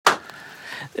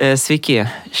Sveiki,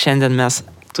 šiandien mes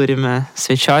turime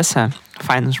svečiuose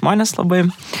fainus žmonės labai.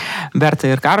 Berta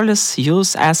ir Karolis,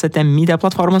 jūs esate media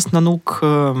platformos Nanook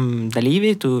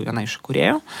dalyviai, tu viena iš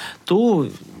kūrėjų, tu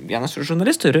vienas iš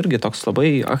žurnalistų ir irgi toks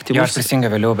labai aktyvus. Jo, aš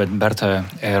prisijungiau vėliau, bet Berta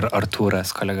ir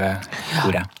Artūras, kolega,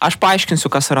 kūrė. Aš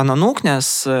paaiškinsiu, kas yra Nanook, nes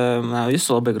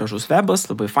jūsų labai gražus webas,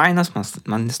 labai fainas,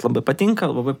 man jis labai patinka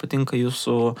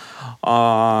jūsų,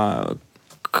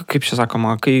 kaip čia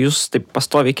sakoma, kai jūs taip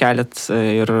pastoviai keliat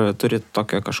ir turit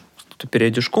tokią kažkokią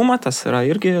periodiškumą, tas yra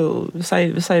irgi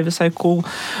visai cool.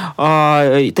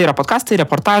 Tai yra podkastai,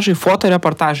 reportažai,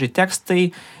 fotoreportažai, tekstai,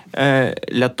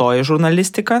 lėtoji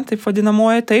žurnalistika, taip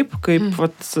vadinamoji, taip, kaip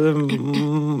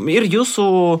ir jūsų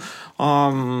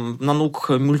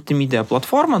Nanook multimedia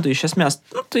platforma, tai iš esmės,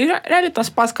 tai yra realiai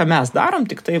tas pats, ką mes darom,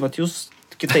 tik tai jūs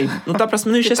kitaip. Ta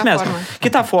prasme, iš esmės.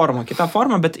 Kita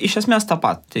forma, bet iš esmės tą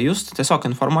pat. Tai jūs tiesiog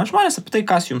informuojate žmonės apie tai,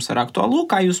 kas jums yra aktualu,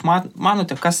 ką jūs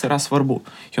manote, kas yra svarbu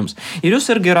jums. Ir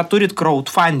jūs irgi turit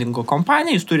crowdfundingo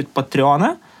kompaniją, jūs turit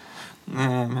Patreoną.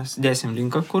 Mes dėsim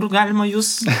linką, kur galima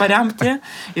jūs paremti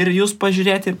ir jūs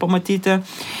pažiūrėti ir pamatyti.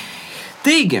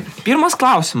 Taigi, pirmas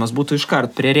klausimas būtų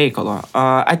iškart prie reikalo.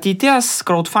 Ateities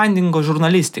crowdfundingo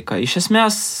žurnalistika. Iš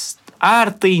esmės, ar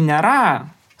tai nėra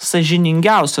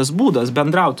sąžiningiausias būdas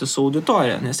bendrauti su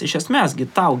auditorija, nes iš esmėsgi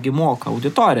taugi moka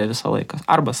auditorija visą laiką,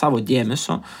 arba savo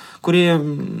dėmesio, kuri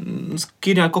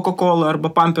skiria Coca-Cola arba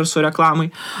Pampersų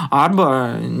reklamai,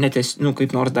 arba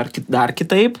kaip nors dar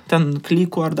kitaip, ten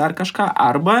klikų ar dar kažką,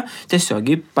 arba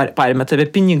tiesiogiai paremia tave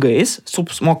pinigais,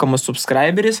 mokamas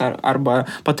subscriberis arba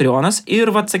Patreonas ir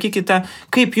sakykite,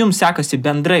 kaip jums sekasi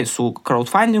bendrai su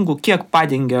crowdfundingu, kiek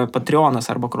padengia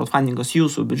Patreonas arba crowdfundingas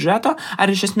jūsų biudžeto,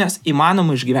 ar iš esmės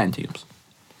įmanoma išgyventi jums?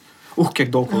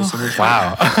 Kiek daug klausimų.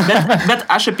 Wow. bet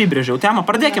aš apibrėžiau temą.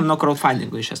 Pradėkim nuo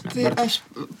crowdfundingo iš esmės. Tai Berta. aš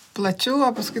plačiau,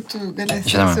 o paskui tu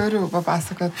galėsi siauriau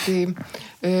papasakot. Tai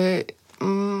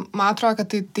man atrodo, kad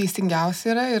tai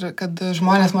teisingiausia yra ir kad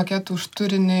žmonės mokėtų už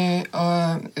turinį,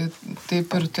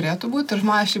 taip ir turėtų būti. Ir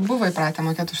žmonės šiaip buvo įpratę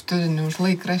mokėti už turinį, už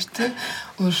laikraštį,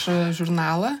 už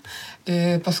žurnalą.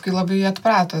 Paskui labai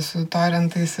atprato su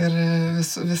torrentais ir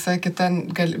visom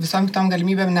kitom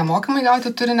galimybėm nemokamai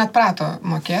gauti turinį atprato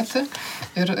mokėti.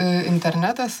 Ir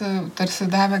internetas tarsi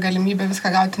davė galimybę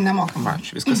viską gauti nemokamai.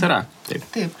 Viskas yra.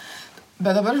 Taip.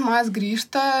 Bet dabar žmonės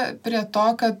grįžta prie to,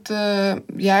 kad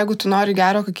jeigu tu nori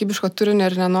gero kokybiško turinio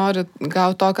ir nenori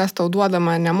gauti to, kas tau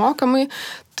duodama nemokamai,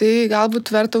 tai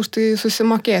galbūt verta už tai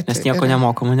susimokėti. Nes nieko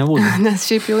nemokamo nebūna. Nes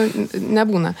šiaip jau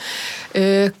nebūna.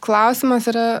 Klausimas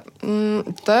yra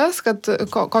tas, kad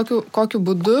kokiu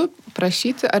būdu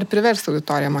prašyti ar priversti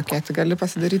auditoriją mokėti. Gali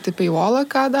pasidaryti paywallą,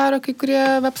 ką daro kai kurie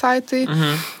websaitai.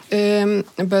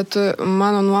 Bet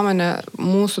mano nuomonė,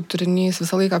 mūsų turinys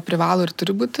visą laiką privalo ir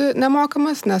turi būti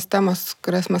nemokamas, nes temas,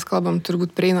 kurias mes kalbam, turi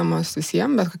būti prieinamos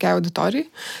visiems, bet kokiai auditorijai,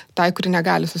 tai, kuri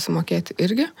negali susimokėti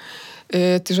irgi.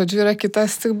 Tai žodžiu yra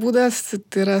kitas tik būdas,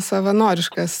 tai yra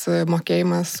savanoriškas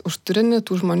mokėjimas už turinį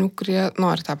tų žmonių, kurie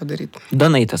nori tą padaryti.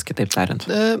 Donaitas, kitaip tariant.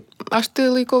 Aš tai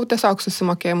laikau tiesiog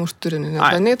susimokėjimu už turinį, nes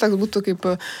donaitas būtų kaip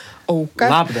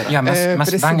auka. Labdara. Ja,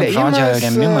 mes vengiam žodžio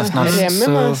rėmimas,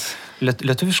 rėmimas.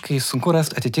 Lietuviškai sunku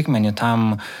rasti atitikmenį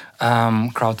tam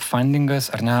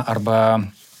crowdfundingas, ar ne, arba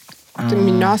Tai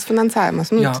minios finansavimas.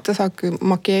 Tai tiesiog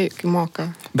mokėjai, kai moka.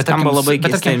 Bet skamba labai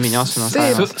keistai minios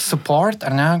finansavimas. Support,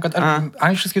 ar ne?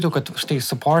 Angliškai skaitų, kad štai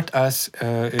support us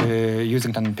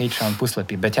using ten Patreon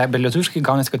puslapį. Bet lietuviškai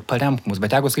gaunasi, kad paremk mus.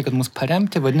 Bet jeigu sakai, kad mus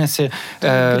paremti, vadinasi,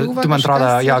 tu man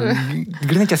atrodo,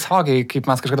 grinai tiesiogiai,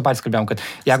 kaip mes kažkada patys kalbėjom, kad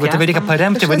jeigu tave reikia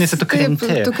paremti, vadinasi, tu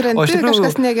krenti. Tu krenti,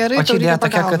 kažkas negerai, o čia idėja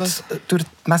tokia, kad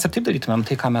mes ir taip darytumėm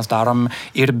tai, ką mes darom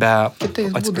ir be,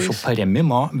 atsiprašau,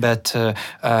 paremimo, bet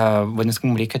vadinasi,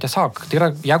 mums reikia tiesiog. Tai yra,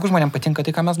 jeigu žmonėms patinka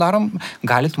tai, ką mes darom,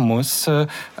 galit mus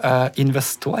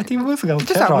investuoti į mus, gal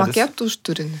čia tiesiog žodis. Mokėtų už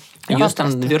turinį. Jūs ten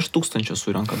virš 1000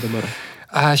 surenka dabar.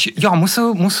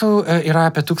 Mūsų yra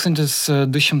apie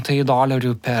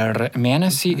 $1,200 per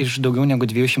mėnesį iš daugiau negu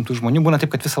 200 žmonių. Būna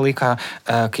taip, kad visą laiką,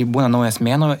 kai būna naujas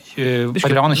mėnuo,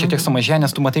 Patreonų šiek tiek sumažėja,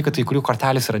 nes tu matai, kad kai kurių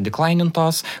kortelės yra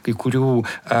declinintos, kai kurių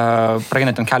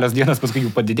praeina ten kelios dienas, paskui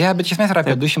jų padidėja, bet iš esmės yra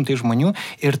apie 200 žmonių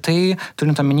ir tai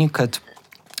turint omeny, kad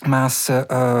mes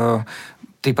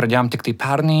tai pradėjom tik tai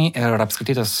pernai ir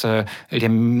apskritai tas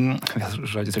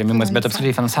rėmimas, bet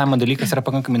apskritai finansavimo dalykas yra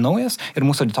pakankamai naujas ir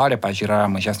mūsų auditorija, pavyzdžiui, yra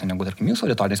mažesnė negu, tarkim, jūsų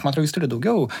auditorija. Man atrodo, jūs turi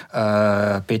daugiau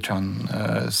Patreon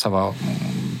savo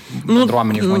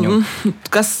bendruomenį žmonių.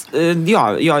 Kas,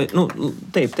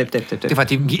 taip. Tai va,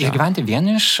 išgyventi vien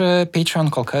iš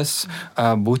Patreon kol kas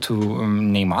būtų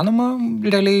neįmanoma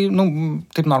realiai,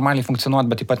 taip normaliai funkcionuoti,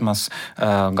 bet taip pat mes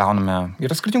gauname,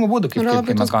 yra skirtingų būdų, kaip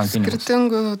mes gauname pinigus.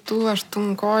 Skirtingų tų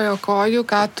aštuonkojo kojų,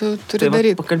 ką tu turi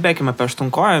daryti. Pakalbėkime apie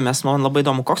aštuonkojo, man labai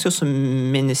įdomu, koks jūsų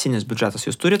mėnesinis biudžetas.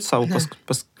 Jūs turit savo,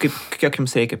 kiek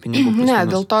jums reikia pinigų? Ne,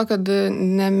 dėl to, kad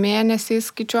ne mėnesiais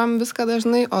skaičiuojam viską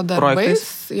dažnai, o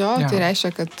darbais. Tai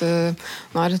reiškia, kad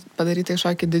norit padaryti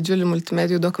kažkokį didžiulį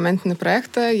multimedijų dokumentinį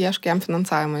projektą, ieškai jam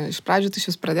finansavimą. Iš pradžių tai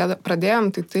šis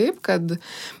pradėjom tai taip, kad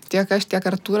tiek aš, tiek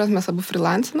Artūras, mes abu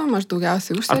freelansinom, aš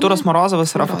daugiausiai užsienį. Artūras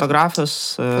Morozovas yra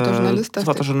fotografas,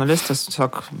 fotožurnalistas,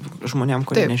 tiesiog žmonėm,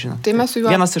 kurie nežino. Tai mes su juo...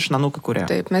 Vienas iš Nanook kūrėjų.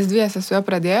 Taip, mes dviese su juo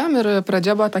pradėjom ir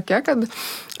pradžia buvo tokia, kad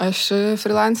aš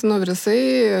freelancinau ir jisai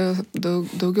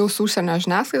daugiau su užsienio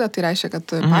žiniasklaida, tai reiškia, kad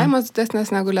pajamos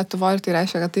didesnės negu Lietuvoje, ir tai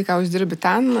reiškia, kad tai, ką uždirbi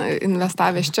ten,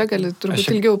 investavęs čia, gali turbūt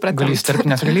ilgiau pratęsti. Gali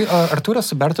įsterpti, nes realiai Artūras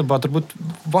su Berta buvo turbūt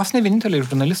vos ne vieninteliai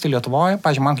žurnalistai Lietuvoje,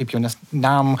 pavyzdžiui, man kaip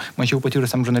jaunesniam, mažiau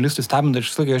patyrusiam žurnalistui stebint, aš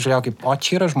visą laiką žiūrėjau, kaip, o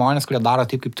čia yra žmonės, kurie daro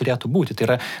taip, kaip turėtų būti. Tai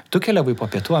yra, tu keliavai po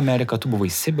Pietų Ameriką, tu buvai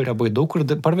Sibire, buvai daug kur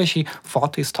parvežiai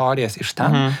foto istorijas iš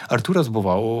ten. Artūras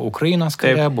buvo Ukrainos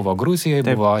kare, buvo Gruzijoje,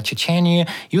 buvo Čečėnijoje.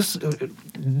 Jūs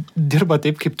dirba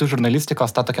taip, kaip tu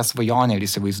žurnalistikos tą tokią svajonę ir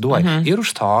įsivaizduoji. Ir už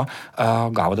to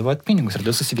gaudavot pinigus ir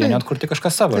tu susivienijot kurti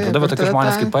kažką savo. Ir tada tokie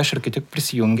žmonės kaip aš ir kiti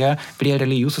prisijungia prie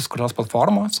realiai jūsų skurios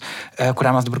platformos,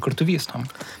 kurią mes dabar kartu vystom.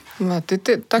 Va, tai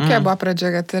tokia buvo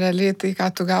pradžia, kad realiai tai, ką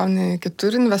tu gauni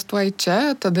kitur, investuoji čia,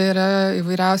 tada yra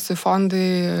įvairiausi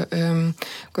fondai,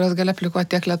 kurios gali aplikuoti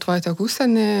tiek Lietuvoje, tiek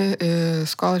užsienį,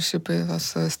 scholarshipai,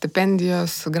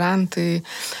 stipendijos, grantai,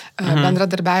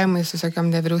 bendradarbiavimai su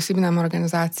tokiom nevyriausybinėm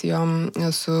organizacijom,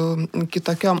 su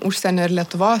kitokiom užsienio ir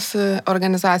Lietuvos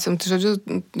organizacijom. Tai žodžiu,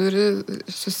 turi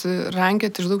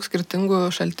susirankėti iš daug skirtingų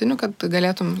šaltinių, kad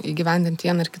galėtum įgyvendinti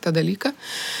vieną ar kitą dalyką.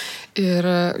 Ir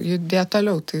judėjo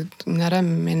toliau, tai nėra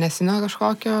mėnesinio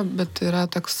kažkokio, bet yra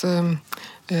toks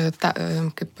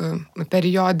kaip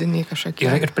periodiniai kažkokie.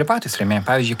 Ir privatūs rėmėjai.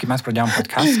 Pavyzdžiui, kai mes pradėjom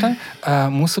podcastą,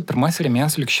 mūsų pirmasis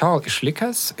rėmėjas lik šiol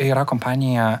išlikęs yra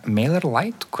kompanija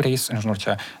MailerLite, kuriais, nežinau,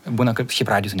 čia būna, kaip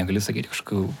šiaip radijus negali sakyti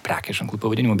kažkokių prekės ženklų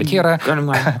pavadinimų, bet jie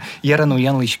yra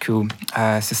naujienlaiškių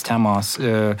sistemos,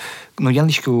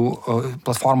 naujienlaiškių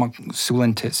platformą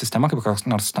siūlanti sistema, kaip koks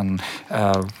nors ten,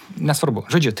 nesvarbu.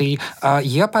 Žodžiu, tai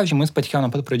jie, pavyzdžiui, mus patikėjo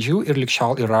nuo pat pradžių ir lik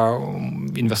šiol yra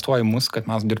investuoja mus,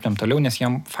 kad mes dirbtumėm toliau, nes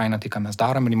jiem faina tai, ką mes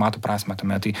darom ir mato prasmę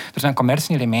tame. Tai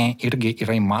komerciniai rėmėjai irgi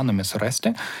yra įmanomi surasti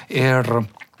ir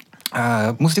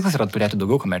mūsų tikslas yra turėti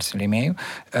daugiau komercinių rėmėjų,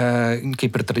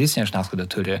 kaip ir tradicinė žiniasklaida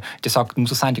turi. Tiesiog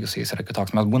mūsų santykis su jais yra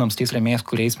kitoks. Mes būnam su tais rėmėjais,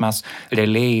 kuriais mes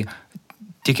realiai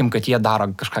tikim, kad jie daro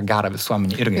kažką gerą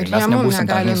visuomenį irgi. Ir mes nebūsim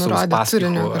ten nurodyti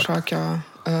turinio kažkokio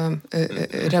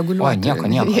reguliuoti.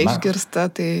 Jie išgirsta,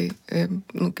 tai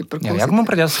kaip ir klausyti. Jeigu man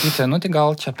pradės sakyti, tai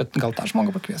gal tą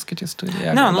žmogų pakvieskite į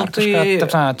studiją.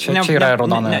 Tai čia yra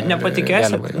raudona.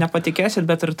 Nepatikėsit,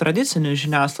 bet ir tradicinių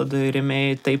žiniasklaidų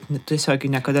rėmėjai taip tiesiog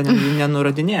niekada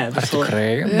nenurodinėja. Ar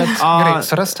tikrai? Bet gerai,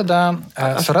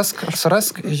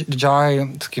 surask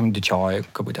didžioji,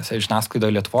 kabutėse,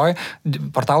 žiniasklaidoje Lietuvoje,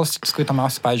 portalus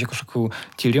skaitomiausi, pavyzdžiui, kažkokių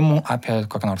tyrimų apie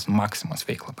kokią nors Maksimos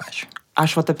veiklą, pavyzdžiui.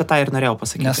 Aš apie tą ir norėjau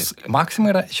pasakyti. Nes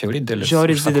Maxima yra žiauriai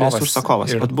didelis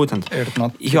užsakovas. Būtent.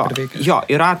 Jo,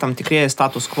 yra tam tikrieji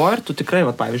status quo ir tu tikrai,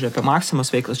 pavyzdžiui, apie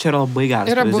Maximos veiklas, čia yra labai geras.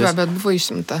 Yra buvę, bet buvo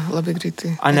išimta labai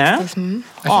greitai. A, ne?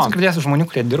 Aš girdėsiu žmonių,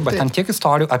 kurie dirba ten tiek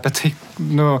istorijų apie tai,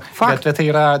 bet tai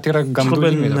yra gan daug. Aš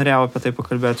labai norėjau apie tai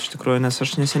pakalbėti iš tikrųjų, nes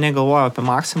aš neseniai galvojau apie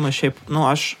Maximą, šiaip,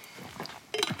 aš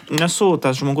nesu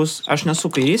tas žmogus, aš nesu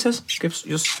kairysis, kaip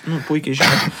jūs puikiai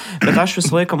žinote, bet aš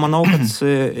visą laiką manau, kad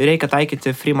reikia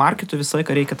taikyti free marketų, visą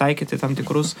laiką reikia taikyti tam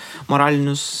tikrus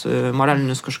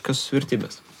moralinius kažkokios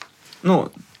vertybės.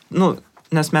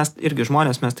 Nes mes irgi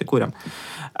žmonės, mes tai kūrėm.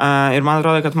 Ir man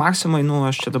atrodo, kad Maksimai,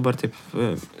 aš čia dabar taip,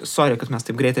 sorry, kad mes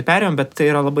taip greitai perėjom, bet tai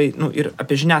yra labai, ir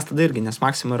apie žiniasklaidą irgi, nes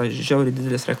Maxima yra žiauriai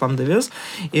didelis reklamdavis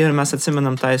ir mes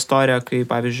atsimenam tą istoriją, kai,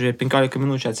 pavyzdžiui, 15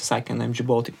 minučių atsisakė MG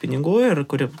Baltic pinigų ir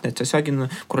tiesiog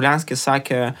Kurlianskis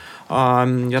sakė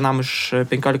vienam iš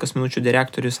 15 minučių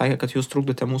direktoriui, sakė, kad jūs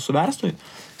trukdote mūsų verslui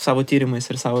savo tyrimais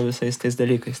ir savo visais tais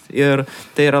dalykais. Ir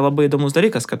tai yra labai įdomus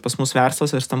dalykas, kad pas mus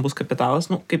verslas ir stambus kapitalas,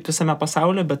 kaip visame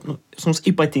pasaulyje, bet mums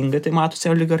ypatingai tai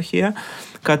matosi oligarchija,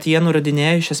 kad jie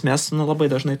nurodinėja iš esmės labai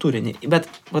dažnai turinį. Bet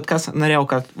kas norėjau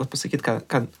pasakyti,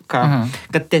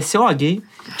 kad tiesiogiai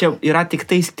čia yra tik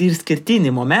tai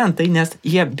skirtiniai momentai, nes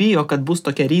jie bijo, kad bus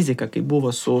tokia rizika, kaip buvo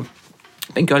su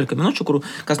 15 minučių, kur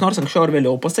kas nors anksčiau ar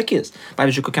vėliau pasakys.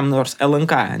 Pavyzdžiui, kokiam nors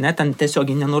LNK, ten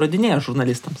tiesiogiai nenurodinėja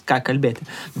žurnalistams, ką kalbėti.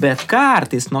 Bet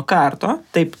kartais nuo karto,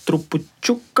 taip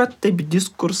trupučiuką taip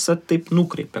diskursą taip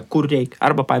nukreipia, kur reikia.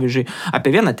 Arba, pavyzdžiui,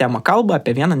 apie vieną temą kalba,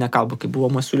 apie vieną nekalba, kai buvo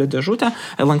Masiulio dėžutė,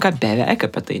 LNK beveik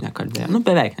apie tai nekalbėjo.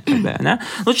 Beveik nekalbėjo, ne?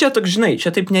 Čia toks, žinai,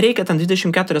 čia taip nereikia ten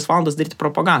 24 valandas daryti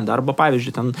propagandą. Arba,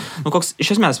 pavyzdžiui, ten, koks,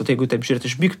 iš esmės, jeigu taip žiūrėti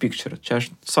iš big picture, čia aš,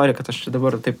 sorry, kad aš čia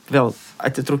dabar taip vėl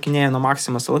atitraukinėjau nuo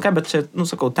Maximas LNK, bet čia,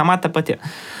 sakau, tema ta pati.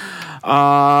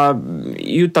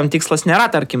 Jų tam tikslas nėra,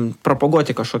 tarkim,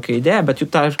 propaguoti kažkokią idėją, bet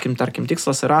jų, tarkim,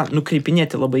 tikslas yra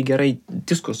nukreipinėti labai gerai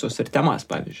diskursus ir temas,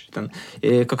 pavyzdžiui. Ten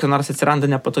kokia nors atsiranda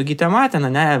nepatogi tema, ten,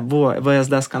 ne, buvo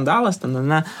VSD skandalas, ten,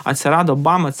 ne, atsirado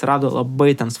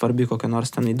labai ten svarbi kokia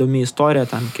nors ten įdomi istorija,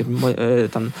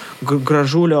 ten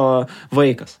Gražulio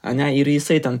vaikas, ne, ir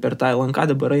jisai ten per tą LNK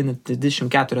dabar eina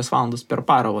 24 valandas per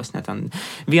parą, vos, ne, ten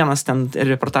vienas ten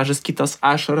reportažas, kitas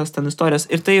ašaras, ten istorijos,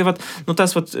 ir tai, vat,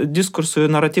 tas, vat, diskursų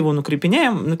ir naratyvų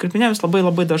nukreipinėjimas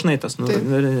labai dažnai tas.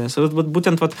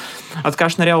 Būtent, ką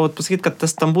aš norėjau pasakyti, kad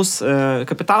tas stambus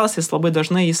kapitalas, jis labai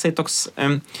dažnai, jisai toks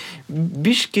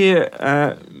biški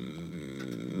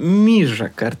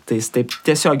myža kartais, taip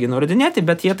tiesiogiai nurodinėti,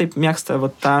 bet jie taip mėgsta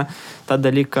tą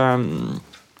dalyką.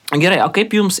 Gerai, o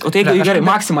kaip jums, o tai gerai,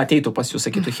 Maxima ateitų pas jūs,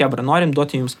 sakytų, Hebra, norim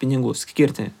duoti jums pinigų,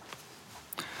 skirti.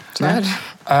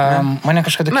 Mane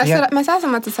kažkada mes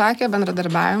esame atsisakę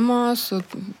bendradarbiavimo, su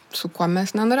kuo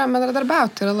mes nenorėjome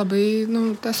bendradarbiauti. Tai yra labai,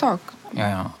 tiesiog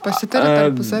pasitarti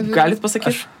tarpusavį. Galit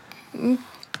pasakyti?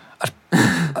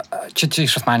 Čia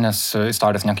iš asmenės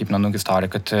istorijos, ne kaip Nanook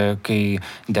istorija, kad kai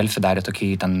Delfi darė tokį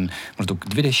ten maždaug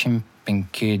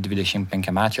 25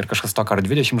 mečių ir kažkas tokio, ar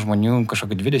 20 žmonių,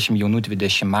 kažkokio 20 jaunų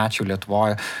 20 mečių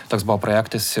Lietuvoje, toks buvo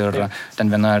projektas ir ten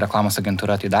viena reklamos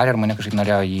agentūra tai darė ir mane kažkaip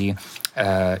norėjo jį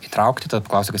įtraukti, tada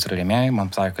paklausė, kas yra rėmėjai, man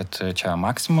pasakė, kad čia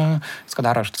Maxima, viską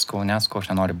daro, aš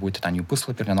aš nenoriu būti ten jų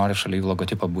puslapį ir nenoriu šalia jų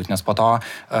logotipą būti, nes po to,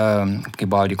 kai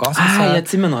buvo Rygos...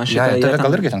 atsimenu aš šitą. Tave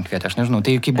gal irgi ten kvietė, aš nežinau.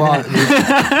 Tai kai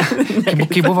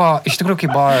buvo, iš tikrųjų,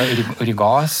 kai buvo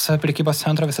Rygos prekybos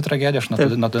centro visa tragedija, aš nuo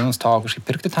tada nustojau kažkaip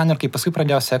pirkti ten ir kai paskui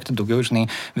pradėjau sekti daugiau,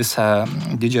 žinai, visą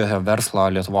didžiojo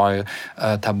verslo Lietuvoje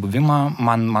tą buvimą,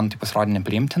 man tai pasirodė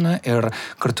nepriimtina ir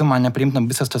kartu man nepriimtina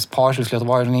visas tas požiūris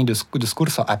Lietuvoje, žinai,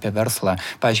 diskurso apie verslą.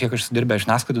 Pavyzdžiui, kiek aš sudirbę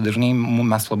žiniasklaidą, dažnai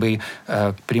mes labai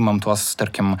priimam tuos,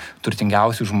 tarkim,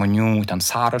 turtingiausių žmonių ten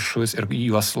sąrašus ir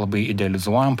juos labai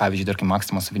idealizuojam. Pavyzdžiui, tarkim,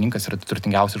 Maximos savininkas yra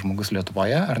turtingiausias žmogus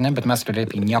Lietuvoje, ar ne, bet mes realiai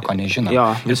apie nieko nežinom.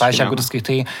 Ir, pavyzdžiui, jeigu tu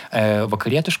skaitai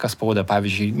vakarietišką spaudą,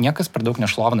 pavyzdžiui, niekas per daug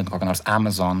nešlovina kokią nors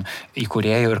Amazon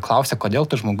įkūrėjų ir klausia, kodėl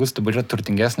tas žmogus dabar yra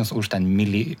turtingesnis už ten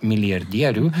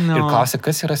milijardierių ir klausia,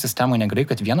 kas yra sistemoje negerai,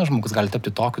 kad vienas žmogus gali tapti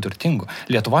tokiu turtingu.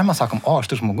 Lietuvoje mes sakom,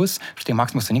 štai žmogus, štai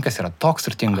Maximos savininkas yra toks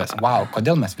turtingas. Wow,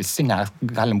 kodėl mes visi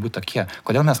galim būti tokie?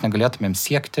 Kodėl mes negalėtumėm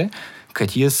siekti,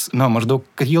 kad jis, maždaug,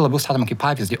 kad jį labiau statome kaip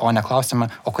pavyzdį, o neklausime,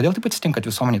 o kodėl taip atsitinka, kad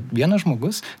visuomenė vienas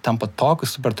žmogus tampa tokiu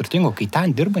super turtingu, kai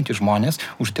ten dirbantys žmonės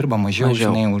uždirba mažiau.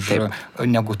 Žinai,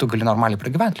 negu tu gali normaliai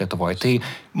pragyventi Lietuvoje. Tai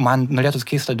man norėtų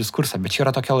keisti tą diskursą, bet čia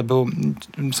yra tokia labiau,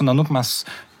 su Nanook mes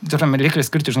reikia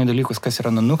skirti, žinai, dalykus, kas yra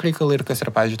Nanook reikalai ir kas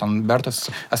yra, pavyzdžiui, ten Bertos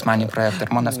asmeniniai projektai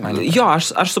ir mano asmeniniai. Jo,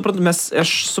 aš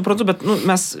suprantu, bet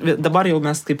mes dabar jau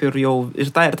mes kaip ir jau ir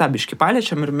tą biškį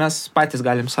paliečiam ir mes patys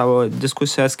galim savo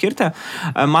diskusiją atskirti.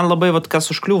 Man labai,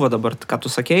 kas užkliūva dabar, ką tu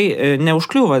sakei,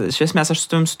 neužkliūva. Iš esmės aš su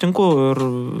tavim sutinku ir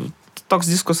toks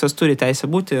diskursas turi teisę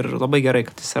būti ir labai gerai,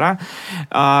 kad jis yra.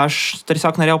 Aš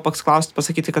tiesiog norėjau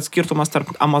pasakyti, kad skirtumas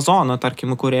tarp Amazono,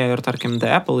 tarkim, įkūrėjo ir, tarkim, The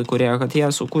Apple įkūrėjo, kad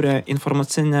jie sukūrė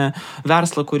informacinį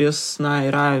verslą, kuris,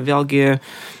 yra vėlgi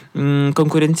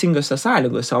konkurencingose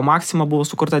sąlygose, o Maxima buvo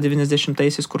sukurta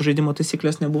 90-aisiais, kur žaidimo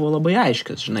taisyklės nebuvo labai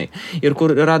aiškios, žinai, ir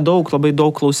kur yra labai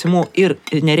daug klausimų ir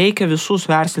nereikia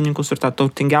visus verslininkus ir tą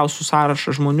turtingiausių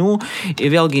sąrašą žmonių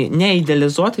vėlgi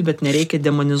neidealizuoti, bet nereikia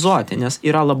demonizuoti, nes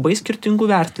yra labai skirtingų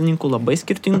verslininkų, labai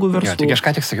skirtingų verslų. Jo, tik aš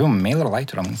ką tik sakiau,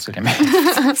 MailerLite yra mūsų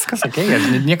rėmėjas. Viskas sakė,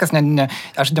 niekas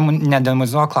aš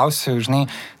nedemonizuoju, klausiu, žinai,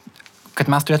 kad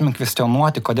mes turėtume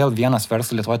kvestionuoti, kodėl vienas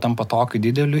verslas Lietuvoje tampa tokiu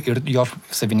dideliu ir jo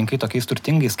savininkai tokiais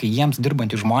turtingais, kai jiems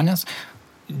dirbantys žmonės,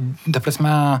 ta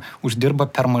prasme, uždirba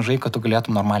per mažai, kad tu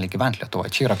galėtum normaliai gyventi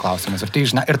Lietuvoje. Čia yra klausimas. Ir tai,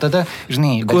 ir tada,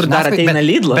 žinai, kur dar ateina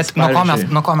Lidlas,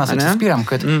 bet nuo ko mes atsispyrėm,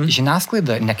 kad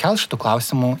žiniasklaida nekel šitų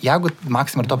klausimų, jeigu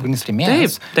Maxima ir to pagrindinis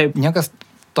rėmėjas, niekas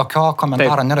tokio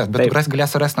komentaro nėra, bet tu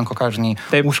galėsi rasti kokio, žinai,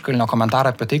 užkalnio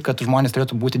komentarą apie tai, kad žmonės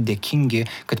turėtų būti dėkingi,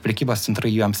 kad prekybos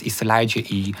centrai jiems įsileidžia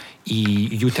į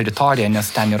jų teritoriją, nes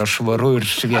ten yra švaru ir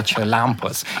šviečia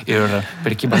lempos ir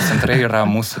prekybos centrai yra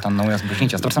mūsų ten naujas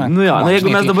bažnyčias.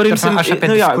 Jeigu mes dabar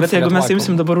bet jeigu mes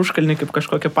imsim dabar užkalnį kaip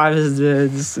kažkokią pavyzdį,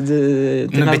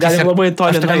 mes galim labai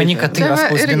toli nueiti.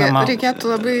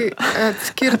 Reikėtų labai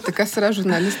atskirti, kas yra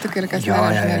žurnalistika ir kas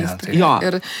nėra žurnalistika.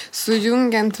 Ir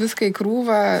sujungiant viską į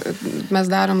krūvą, mes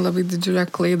darom labai didžiulę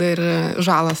klaidą ir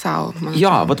žalą savo.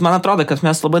 Jo, bet man atrodo, kad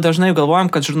mes labai dažnai galvojam,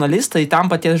 kad žurnalistai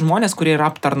tampa tie žmonės, kurie yra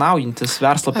aptarnaujantis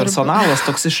verslo personalas,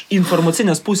 toks iš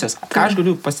informacinės pusės. Ką aš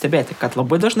galiu pastebėti, kad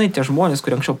labai dažnai tie žmonės,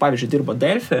 kurie anksčiau, pavyzdžiui, dirbo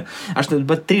Delfi, aš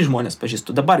bet 3 žmonės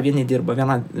pažįstu. Dabar vieni dirba,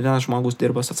 vienas žmogus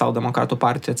dirba Socialdemokratų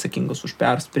partijoje atsakingas už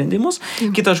PR sprendimus,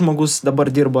 kitas žmogus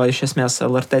dabar dirba iš esmės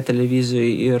LRT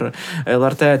televizijoje ir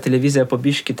LRT televizija po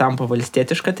biškį tampa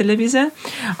valstietiška televizija.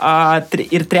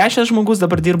 Ir trečias žmogus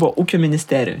dabar dirbo ūkio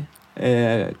ministerijoje,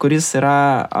 kuris yra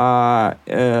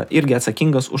irgi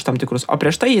atsakingas už tam tikrus. O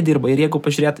prieš tai jie dirba ir jeigu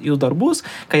pažiūrėt jų darbus,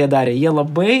 ką jie darė, jie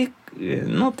labai,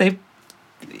 taip,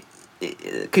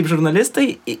 kaip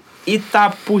žurnalistai į tą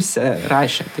pusę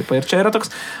rašė. Taip, ir čia yra toks,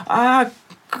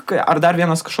 ar dar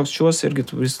vienas kažkoks čiūs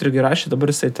jis irgi rašė,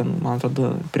 dabar jisai ten, man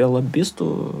atrodo, prie lobistų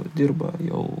dirba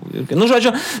jau irgi.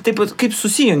 Žodžiu, taip kaip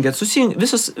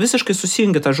visiškai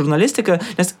susijungia tą žurnalistiką,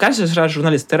 nes kas jis yra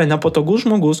žurnalistas, tai yra nepatogus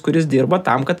žmogus, kuris dirba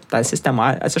tam, kad ta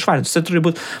sistema atsišvarintų. Tai turi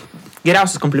būti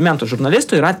geriausias komplimentas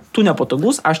žurnalistui yra, tu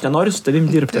nepatogus, aš nenoriu su tavim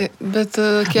dirbti. Bet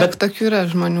kiek tokių yra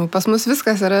žmonių? Pas mus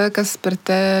viskas yra, kas per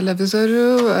televizorių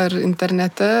ar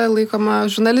internete laikoma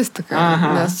žurnalistika.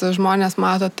 Aha. Nes žmonės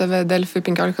mato tave Delfi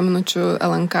 15 minučių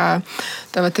LNK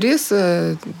TV3,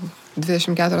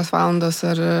 24 valandos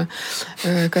ar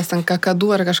kas ten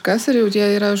kakadu ar kažkas ir jau jie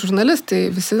yra žurnalistai.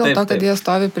 Visi dėl to, kad jie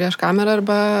stovi prieš kamerą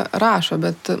arba rašo.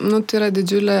 Bet tai yra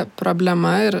didžiulė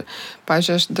problema ir,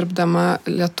 pavyzdžiui, aš dirbdama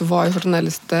Lietuvoje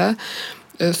žurnaliste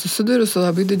susiduriu su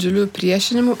labai didžiuliu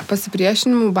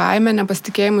pasipriešinimu, baime,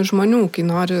 nepasitikėjimu žmonių, kai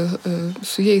nori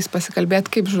su jais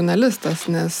pasikalbėti kaip žurnalistas,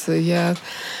 nes jie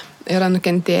yra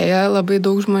nukentėję labai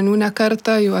daug žmonių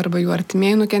nekartą, arba jų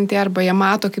artimieji nukentėję, arba jie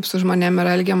mato, kaip su žmonėm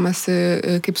yra elgiamasi,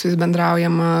 kaip su jais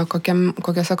bendraujama,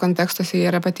 kokiuose kontekstuose jie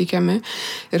yra pateikiami.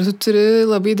 Ir tu turi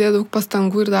labai daug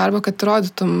pastangų ir darbo, kad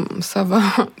rodytum savo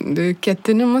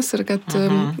ketinimus ir kad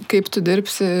kaip tu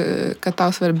dirbsi, kad tau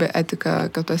svarbi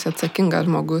etika, kad tu esi atsakingas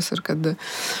žmogus ir kad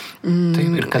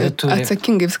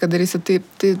atsakingai viską darysi.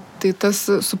 Tai tas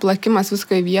suplakimas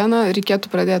viską į vieną, reikėtų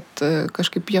pradėti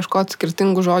kažkaip ieškoti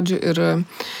skirtingų žodžių ir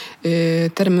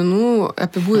terminų,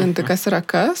 apibūdinti, kas yra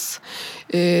kas,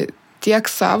 tiek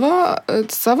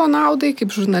savo naudai,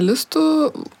 kaip žurnalistų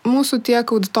mūsų, tiek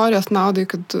auditorijos naudai,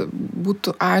 kad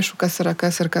būtų aišku, kas yra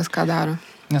kas ir kas ką daro.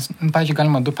 Nes, pavyzdžiui,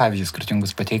 galima 2 pavyzdžius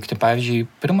skirtingus pateikti. Pavyzdžiui,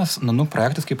 pirmas Nanook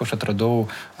projektas, kaip aš atradau,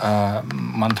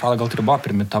 man atrodo, gal tai buvo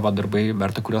pirmi tavo darbai,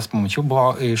 Berta, kuriuos pamačiau,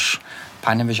 buvo iš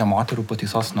Panevėžio moterų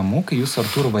pataisos namų, kai jūs su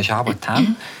Artūru važiavo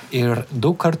ten ir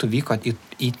daug kartų vykot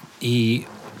į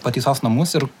pataisos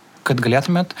namus ir kad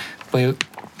galėtumėt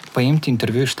paimti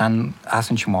interviu iš ten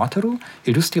esančių moterų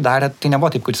ir jūs tai darėt, tai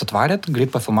nebuvo taip, kad jūs atvarėt, greit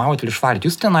pafilmavot ir išvarėt.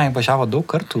 Jūs tenai važiavo daug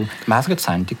kartų, mezgat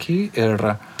santykiai ir...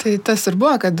 Tai tas ir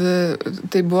buvo, kad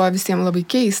tai buvo visiems labai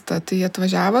keista. Tai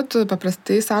atvažiavot,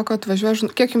 paprastai sako, atvažiuoja,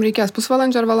 kiek jums reikės,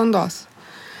 pusvalandžio ar valandos?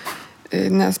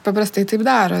 Nes paprastai taip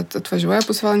daro, atvažiuoja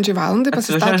pusvalandžiai valandai,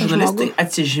 pasistato žmogų.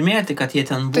 Atsižymėti, kad jie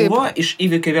ten buvo, iš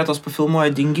įvykio vietos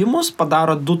pafilmuoja dingimus,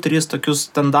 padaro 2-3 tokius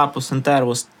stand-upus,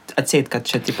 intervus, atseit, kad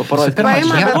čia tipo parodė.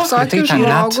 Paima bet tokį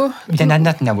žmogų. Jie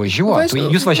net nevažiuoja.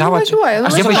 Jūs važiavote.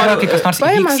 Jie važiuoja, kai kas nors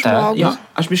įvyksta. Jo,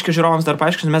 aš biškai žiūrovams dar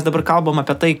paaiškinu, mes dabar kalbam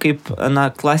apie tai, kaip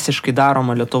klasiškai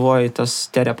daroma Lietuvoje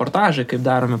tie reportažai, kaip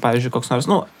daromi, pavyzdžiui, koks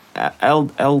nors,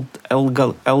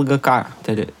 LGK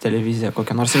televizija,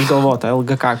 kokia nors išgalvota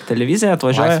LGK televizija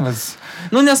atvažiuoja.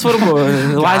 Nesvarbu.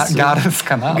 Geras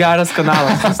kanalas. Geras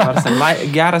kanalas, koks nors.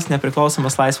 Geras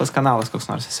nepriklausomas laisvas kanalas, koks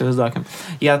nors, įsivaizduokim.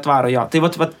 Jie atvaro jo. Tai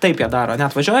vat taip jie daro.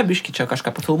 Net važiuoja biški čia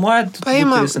kažką pafilmuoja.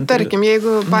 Paima, tarkim,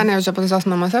 jeigu Panevėžio pataisos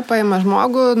namuose paima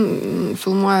žmogų,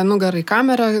 filmuoja nugarą į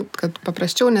kamerą, kad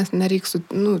paprasčiau, nes nereiks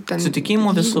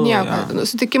sutikimų visų.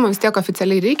 Sutikimų vis tiek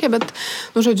oficialiai reikia, bet,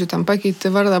 žodžiu, tam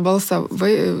pakeiti vardą, balsą,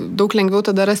 daug lengviau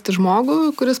tada rasti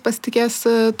žmogų, kuris pasitikės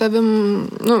tavim,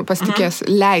 pasitikės,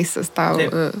 leisis tau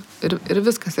ir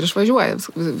viskas, ir išvažiuoja,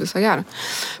 viso gero.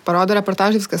 Parodo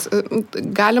reportažai, viskas.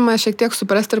 Galima šiek tiek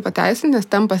suprasti ir pateisinti, nes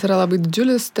tempas yra labai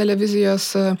didžiulis televizijos.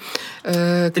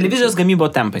 Televizijos gamybo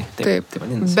tempai. Taip.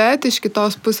 Bet iš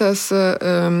kitos pusės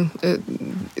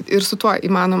ir su tuo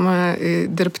įmanoma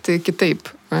dirbti kitaip.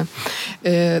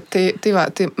 Tai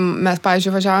mes,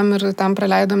 pavyzdžiui, važiavom ir tam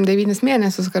praleidom 9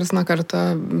 mėnesius karts nuo karto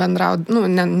bendraud,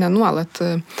 ne nuolat,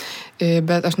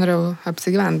 bet aš norėjau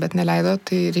apsigyventi, bet neleido,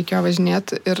 tai reikėjo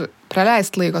važinėti ir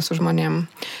praleisti laiko su žmonėm,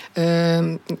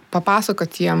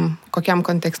 papasakoti jiem, kokiam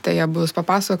kontekste jie bus,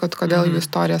 papasakot, kodėl jų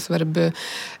istorija svarbi,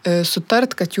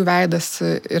 sutart, kad jų veidas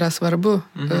yra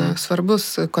svarbus,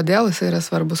 kodėl jis yra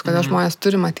svarbus, kodėl žmonės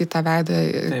turi matyti tą veidą,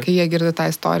 kai jie girdi tą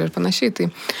istoriją ir panašiai. Tai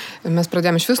mes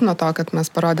pradėjome iš vis nuo to, kad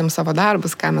mes parodėm savo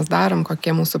darbus, ką mes darom,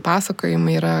 kokie mūsų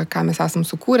pasakojimai yra, ką mes esam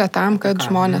sukūrę tam, kad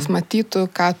žmonės matytų,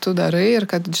 ką tu darai ir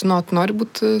kad žinot, nori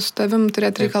būti su tavim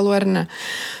turėti reikalų ar ne.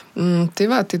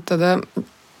 Tai va, tai tada...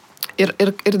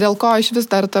 Ir dėl ko iš vis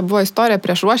dar ta buvo istorija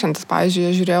prieš ruošiantis. Pavyzdžiui,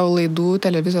 aš žiūrėjau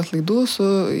televizijos laidų su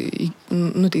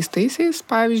nuteistaisiais,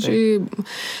 pavyzdžiui,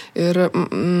 ir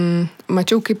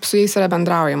mačiau, kaip su jais yra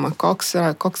bendraujama,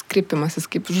 koks krypimasis,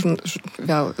 kaip,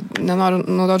 vėl, nenoriu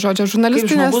naudoti žodžio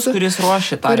žurnalistinės. Kaip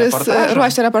žmogus, kuris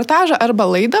ruošia reportažą arba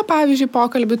laidą, pavyzdžiui,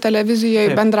 pokalbių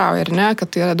televizijoje bendrauja, ir ne,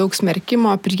 kad tai yra daug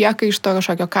smerkimo, priekaišto,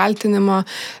 kažkokio kaltinimo.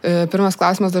 Pirmas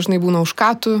klausimas dažnai būna, už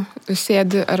ką tu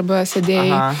sėdi arba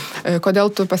sėdėjai. Kodėl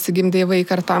tu pasigimdėjai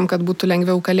vaiką ar tam, kad būtų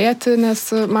lengviau kalėti, nes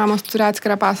mamos turi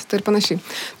atskirą pastatą ir panašiai.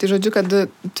 Tai žodžiu, kad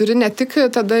turi ne tik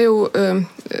tada jau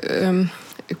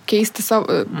keisti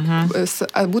savo,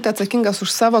 būti atsakingas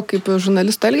už savo kaip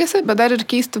žurnalisto elgesį, bet dar ir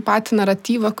keisti patį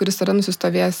naratyvą, kuris yra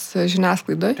nusistovėjęs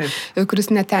žiniasklaidoje ir kuris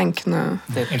netenkina.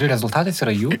 Ir rezultatas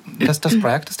yra jų. Tas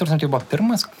projektas, tai buvo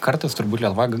pirmas kartas turbūt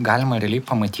Lietuvoje galima realiai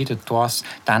pamatyti tuos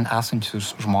ten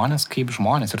esančius žmonės kaip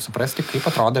žmonės ir suprasti,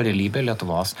 kaip atrodo realybė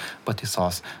Lietuvos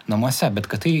pataisos namuose. Bet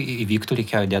kad tai įvyktų,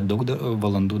 reikėjo dėti daug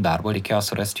valandų darbo, reikėjo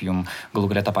surasti jum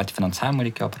galų galę tą patį finansavimą,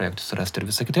 reikėjo projektų surasti ir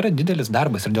visą. Tai yra didelis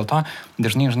darbas ir dėl to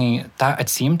dažnai tą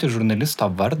atsiimti žurnalisto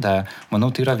vardą, manau,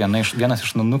 tai yra vienas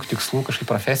iš Nanook tikslų kažkaip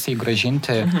profesijai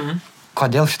grąžinti.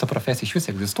 Kodėl šita profesija iš vis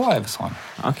egzistuoja visuomenė?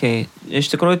 Okay. Iš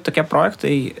tikrųjų, tokie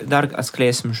projektai, dar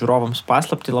atskleisim žiūrovams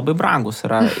paslaptį, labai brangus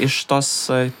yra iš tos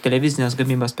televizinės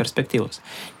gamybos perspektyvos.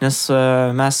 Nes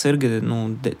mes irgi,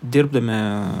 dirbdami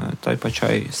toj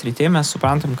pačioj srityje, mes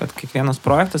suprantam, kad kiekvienas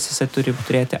projektas, jisai turi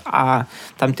turėti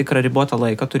tam tikrą ribotą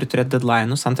laiką, turi turėti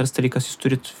deadline'us, antras dalykas, jūs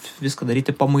turi viską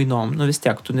daryti pamainom. Vis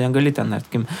tiek, tu negali ten,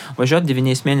 važiuoti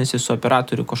 9 mėnesiais su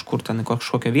operatoriu kažkur ten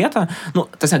kažkokią vietą.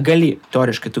 Gali,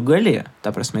 teoriškai tu gali.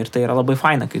 Ta prasme, ir tai yra labai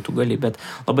faina, kai tu gali, bet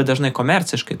labai dažnai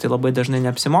komerciškai, tai labai dažnai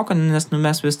neapsimoka, nes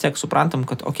mes vis tiek suprantam,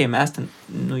 kad mes ten,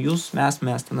 mes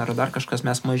ten, ar dar kažkas,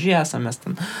 mes maži esame, mes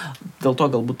ten, dėl to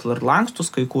galbūt ir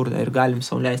lankstus kai kur, ir galim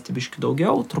sau leisti biškį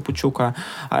daugiau, trupučiuką,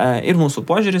 ir mūsų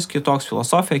požiūris kitoks,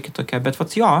 filosofija kitokia, bet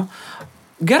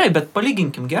gerai, bet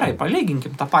palyginkim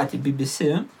tą patį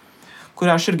BBC,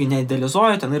 kurią aš irgi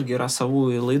neidealizuoju, ten irgi yra savų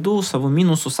laidų, savo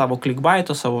minusų, savo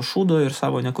clickbaito, savo šūdo ir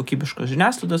savo nekokybiškos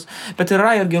žiniasklaidos, bet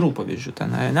yra ir gerų pavyzdžių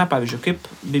ten. Pavyzdžiui, kaip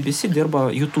BBC dirba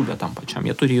YouTube tam pačiam.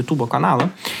 Jie turi YouTube kanalą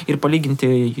ir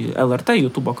palyginti LRT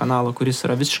YouTube kanalą, kuris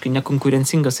yra visiškai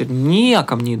nekonkurencingas ir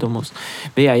niekam neįdomus.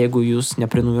 Beje, jeigu jūs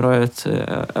neprenumeruojat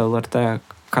LRT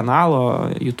kanalo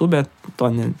YouTube, to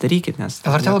nedarykit, nes...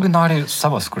 LRT labai nori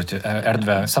savo skurti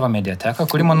erdvę, savo mediateką,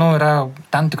 kuri, manau, yra,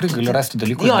 ten tikrai gali rasti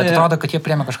dalykų, bet atrodo, kad jie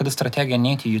priėmė kažkada strategiją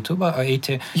neiti į YouTube, o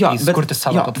eiti skurti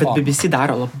savo platformą. Bet BBC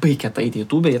daro labai kietai į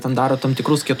YouTube, jie ten daro tam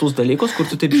tikrus kietus dalykus, kur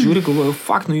tu taip žiūri, galvoju,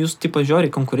 jūs tipo žiūri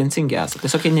konkurencingi esate.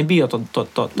 Tiesiog jie nebijo to.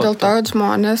 Dėl to, kad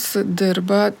žmonės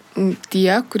dirba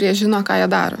tie, kurie žino, ką jie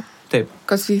daro. Taip.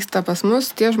 Kas vyksta pas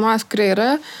mus, tie žmonės, kurie yra,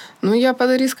 jie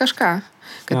padarys kažką.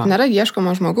 Kad nėra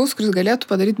ieškoma žmogaus, kuris galėtų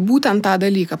padaryti būtent tą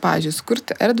dalyką. Pavyzdžiui,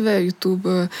 skurti erdvę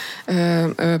YouTube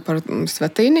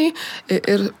svetainiai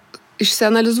ir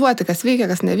išsianalizuoti, kas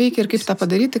veikia, kas neveikia ir kaip tą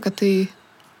padaryti, kad tai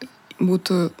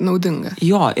būtų naudinga.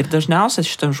 Ir dažniausiai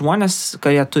šitam žmonės,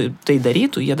 kai jie tai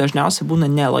darytų, jie dažniausiai būna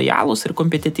nelojalūs ir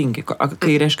kompetitingi.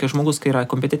 Kai reiškia žmogus, kai yra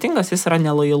kompetitingas, jis yra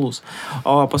nelojalus.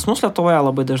 O pas mus Lietuvoje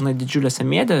labai dažnai didžiulėse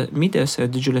medijose,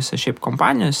 didžiulėse šiaip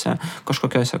kompanijose,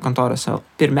 kažkokiose kontorose,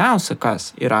 pirmiausia,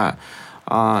 kas yra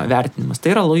vertinimas,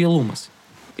 tai yra lojalumas.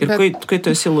 Ir kai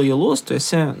tu esi lojalus, tu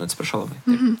esi... Atsiprašau labai.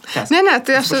 Ne,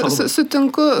 tai aš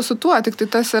sutinku su tuo, tik tai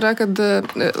tas yra, kad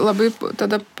labai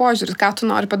tada požiūris, ką tu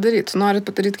nori padaryti. Tu nori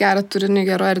padaryti gerą turinį,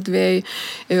 gero erdvėjai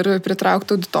ir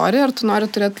pritraukti auditoriją, ar tu nori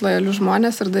turėti lojalius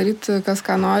žmonės ir daryti kas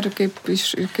ką nori, kaip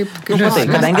nori.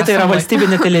 Kadangi tai yra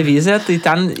valstybinė televizija, tai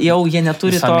ten jau jie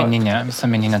neturi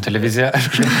visuomeninė televizija.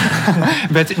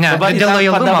 Bet ne, dėl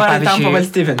lojalumo,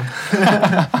 pavyzdžiui.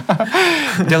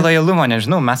 Dėl lojalumo,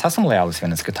 nežinau, mes esam lojalūs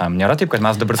vienas kitam. Nėra taip, kad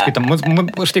mes dabar skaitam.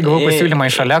 Aš tai gavau pasiūlymą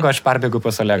iš Olego, aš parbėgu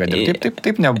pas Olegą.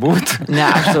 Taip nebūtų. Ne,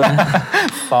 aš tu.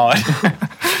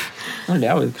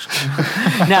 Lievai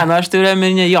kažkaip. Ne, aš tai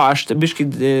minė, jo, aš biškai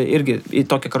irgi į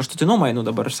tokį kraštutinumą einu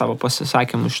dabar savo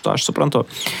pasisakymu šito, aš suprantu.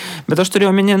 Bet aš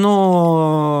turėjau minė,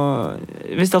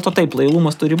 vis dėlto taip,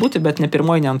 lojlumas turi būti, bet ne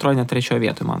pirmoji, ne antroji, ne trečioje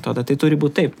vietoje, man atrodo. Tai turi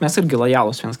būti taip. Mes irgi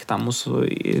lojalūs vienas kitam mūsų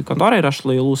kontorai ir aš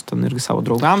lojalus ten irgi savo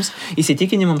draugams,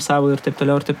 įsitikinimams savo ir taip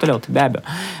toliau, tai be abejo.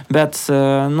 Bet,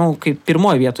 kai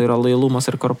pirmoji vietoje yra lojalumas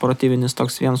ir korporatyvinis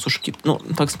toks vienas už kitą,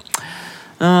 toks...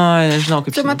 nežinau,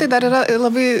 kaip čia. Matai, dar yra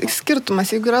labai skirtumas.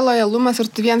 Jeigu yra lojalumas ir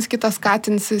tu viens kitą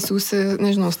skatinsi, siūsi,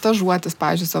 nežinau, stažuotis,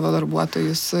 pavyzdžiui, savo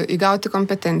darbuotojus, įgauti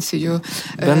kompetencijų.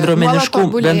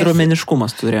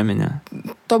 Bendruomeniškumas turėjome.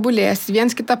 Tobulės,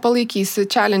 viens kitą palaikysi,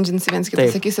 challenginsi viens kitą,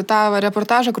 sakysi, tą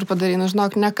reportažą, kur padarai,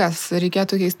 žinok, nekas,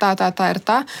 reikėtų keisti tą ir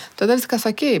tą, tada viskas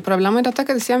okei. Problema yra ta,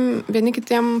 kad visiems vieni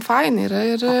kitiem fainai yra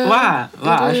ir...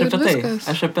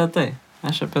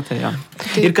 Aš apie tai, jo.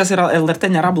 Ir kas yra, LRT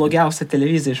nėra blogiausia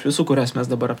televizija iš visų, kurias mes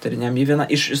dabar aptarinėjom. Ji viena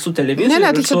iš visų televizijų. Ne,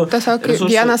 tai čia tiesiog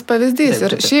vienas pavyzdys.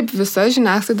 Taip. Ir šiaip visa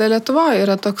žiniasklaida Lietuvoje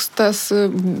yra toks tas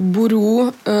būrių,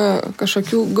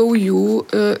 kažkokių gaujų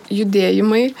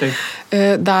judėjimai,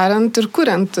 darant ir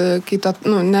kuriant, kai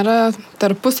nėra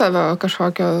tarpusavio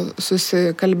kažkokio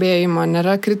susikalbėjimo,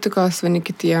 nėra kritikos vieni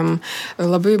kitiem,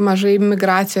 labai mažai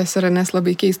migracijos yra, nes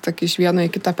labai keista, kai iš vieno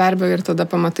į kitą perbėga ir tada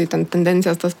pamatai ten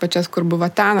tendencijas tas pačias, kur buvo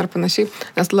ten ar panašiai,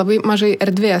 nes labai mažai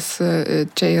erdvės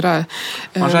čia yra.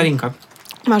 Maža rinka.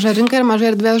 Maža rinka ir mažai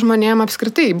erdvės žmonėm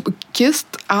apskritai.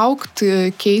 Kist, aukt,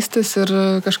 keistis ir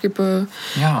kažkaip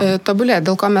tobulėti.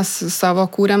 Dėl ko mes savo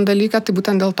kūrėm dalyką, tai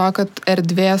būtent dėl to, kad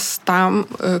erdvės tam,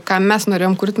 ką mes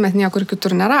norėjom kurti, mes niekur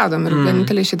kitur neradom. Ir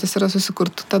vieninteliai šitas yra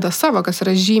susikurti tada savo, kas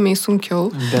yra žymiai sunkiau.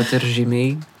 Bet ir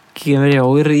žymiai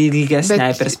geriau ir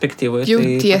ilgesniai perspektyvai.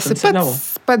 Jautiesi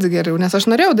pats geriau, nes aš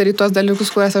norėjau daryti tuos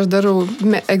dalykus, kuriuos aš darau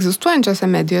egzistuojančiose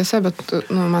medijose, bet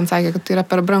man sakė, kad tai yra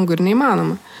per brangu ir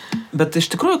neįmanoma. Bet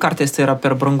iš tikrųjų kartais tai yra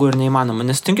per brangu ir neįmanoma,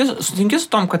 nes sutinki su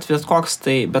tom, kad bet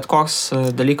koks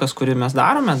dalykas, kurį mes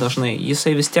darome dažnai,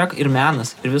 jisai vis tiek ir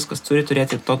menas, ir viskas turi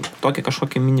turėti tokį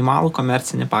kažkokį minimalų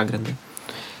komercinį pagrindą.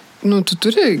 Tu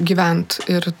turi gyventi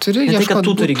ir turi ieškoti. Ne tai, kad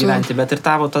tu turi gyventi, bet ir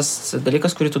tavo tas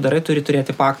dalykas, kurį tu darai, turi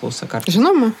turėti paklausą kartais.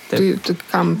 Žinoma, tai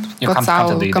kam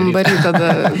savo kambarį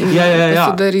tada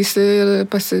pasidarysi ir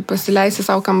pasileisi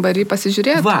savo kambarį,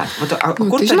 pasižiūrėti.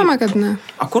 Tai žinoma, kad ne.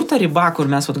 Kur ta riba, kur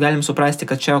mes galim suprasti,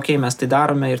 kad čia mes tai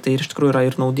darome ir tai iš tikrųjų yra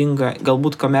ir naudinga,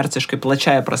 galbūt komerciškai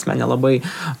plačiaja prasme nelabai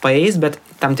paeis, bet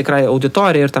tam tikrai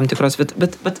auditorija ir tam tikros,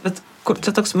 bet kur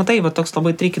čia toks, matai, toks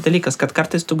labai triki dalykas, kad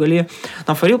kartais tu gali,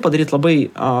 padaryti labai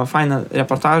fainą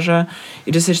reportažą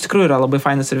ir jis iš tikrųjų yra labai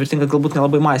fainas ir vertingas, galbūt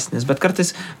nelabai masinis, bet kartais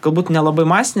galbūt nelabai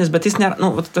masinis, bet jis nėra,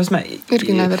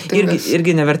 irgi nevertingas.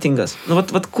 Irgi nevertingas.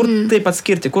 Kur taip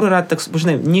atskirti, kur yra toks,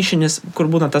 žinai, nišinis, kur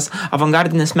būna tas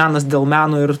avangardinis menas dėl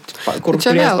meno ir kur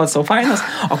turės pats savo fainas,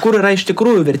 o kur yra iš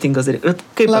tikrųjų vertingas dalykas.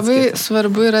 Labai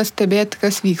svarbu yra stebėti,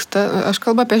 kas vyksta. Aš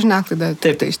kalbu apie žiniasklaidą.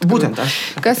 Taip, būtent aš.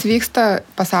 Kas vyksta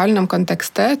pasauliniam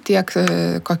kontekste, tiek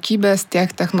kokybės,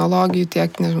 tiek technologijų,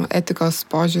 tiek, etikos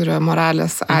požiūrio,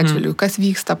 moralės atžvilgių, kas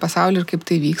vyksta pasaulyje ir kaip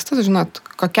tai vyksta, žinot,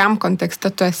 kokiam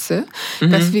kontekste tu esi,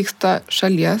 kas vyksta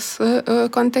šalies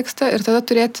kontekste ir tada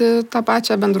turėti tą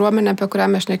pačią bendruomenę, apie kurią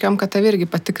mes šnekėjom, kad tave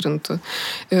irgi patikrintų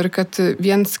ir kad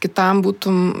viens kitam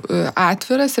būtum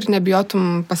atviras ir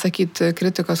nebijotum pasakyti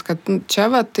kritikos, kad čia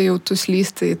tai jau tu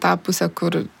slysti į tą pusę,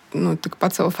 kur tik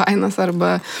pats savo fainas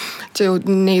arba čia jau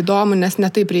neįdomu, nes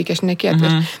netaip reikia šnekėti.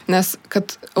 Nes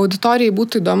kad auditorijai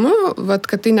būtų įdomu,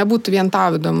 kad tai nebūtų vien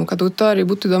tau įdomu, kad auditorijai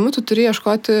būtų įdomu, tu turi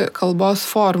ieškoti kalbos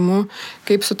formų,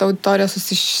 kaip su ta auditorija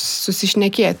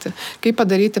susišnekėti. Kaip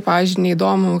padaryti, pavyzdžiui,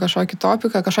 neįdomų kažkokį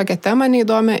topiką, kažkokią temą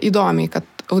įdomiai, kad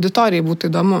auditorijai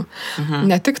būtų įdomu.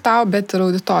 Ne tik tau, bet ir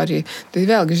auditorijai. Tai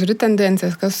vėlgi, žiūri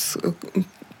tendencijas,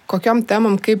 kokiom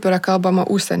temom, kaip yra kalbama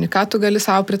užsienį, ką tu gali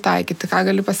savo pritaikyti, ką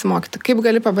gali pasimokyti, kaip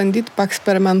gali pabandyti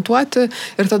paeksperimentuoti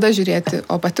ir tada žiūrėti,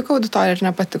 o patiko auditorija ar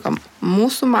nepatiko.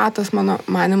 Mūsų matas, mano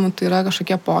manimu, tai yra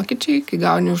kažkokie pokyčiai, kai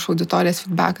gauni už auditorijas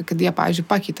feedbacką, kad jie, pavyzdžiui,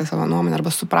 pakeitė savo nuomonę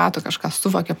arba suprato kažką,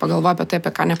 suvokė, pagalvojo apie tai,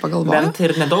 apie ką nepagalvojo. Bent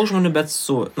ir nedaug žmonių, bet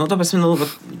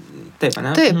taip,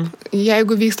 ne? Taip,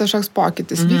 jeigu vyksta šoks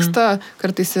pokytis, vyksta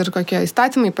kartais ir kokie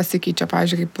įstatymai pasikeičia,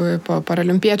 pavyzdžiui, kaip po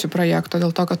paralimpiečių projekto,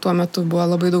 dėl to, kad tuo metu buvo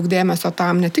labai daug dėmesio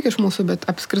tam, ne tik iš mūsų, bet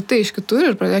apskritai iš kitur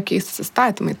ir pradėjo keistis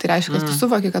įstatymai. Tai reiškia, kad tu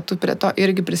suvoki, kad tu prie to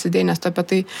irgi prisidėjai, nes tu apie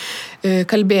tai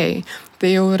kalbėjai.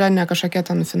 tai jau yra ne kažkokia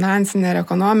ten finansinė ar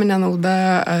ekonominė nauda,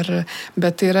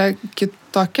 bet tai yra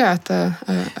tokia ta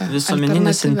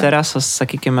visuomeninis interesas,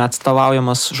 sakykime,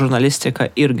 atstovaujamas žurnalistika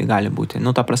irgi gali būti.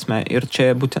 Ta prasme, ir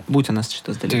čia būtinas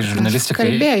šitas dalykas. Tai žurnalistika,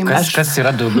 kas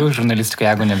yra daugiau žurnalistika,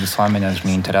 jeigu ne visuomenės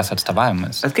interesų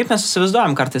atstovavimas? Bet kaip mes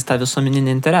įsivaizduojam kartais tą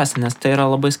visuomeninį interesą, nes tai yra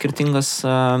labai skirtingas,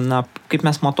 kaip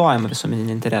mes matuojam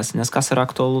visuomeninį interesą, nes kas yra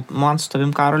aktualu man su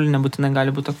tavim, Karoli, nebūtinai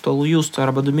gali būti aktualu Justui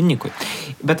arba Dominikui.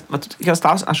 Bet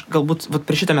aš galbūt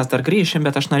prie šitą mes dar grįšim,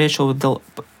 bet aš norėčiau dėl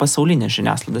pasaulinės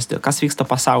žiniasklaidos, kas vyksta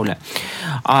pasaulyje.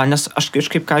 Nes aš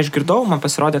kažkaip ką išgirdau, man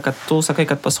pasirodė, kad tu sakai,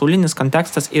 kad pasaulinis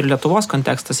kontekstas ir Lietuvos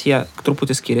kontekstas, jie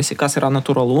truputį skiriasi, kas yra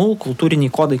natūralu,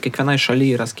 kultūriniai kodai kiekvienai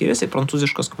šalyje yra skiriasi,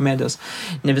 prancūziškas komedijos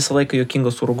ne visą laiką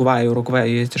juokingas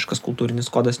urugvajietiškas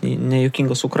kultūrinis kodas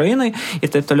nejuokingas Ukrainai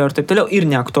ir taip toliau, ir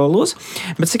neaktualus,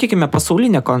 bet sakykime,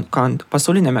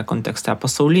 pasaulinėme kontekste,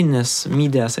 pasaulinis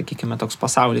media, sakykime, toks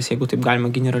pasaulis, jeigu taip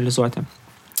galima generalizuoti.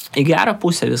 Į gerą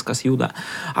pusę viskas juda.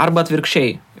 Arba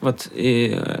atvirkščiai,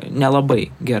 nelabai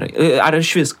gerai. Ar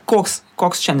išvis,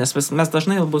 koks čia, nes mes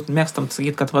dažnai mėgstam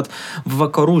sakyti, kad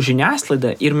vakarų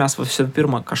žiniasklaida ir mes visų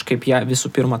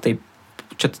pirma taip,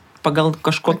 čia pagal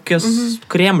kažkokias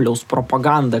Kremliaus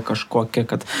propagandą kažkokia,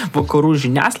 kad vakarų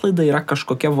žiniasklaida yra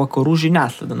kažkokia vakarų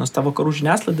žiniasklaida. Nors ta vakarų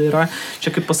žiniasklaida yra, čia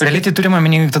kaip pasakyti... Realiai tai turime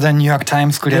minėti tada New York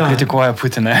Times, kurie kritikuoja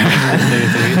Putiną.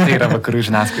 tai yra vakarų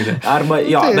žiniasklaida. Arba,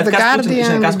 bet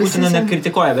kas Putiną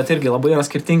nekritikuoja, bet irgi labai yra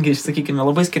skirtingi, sakykime,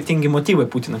 labai skirtingi motyvai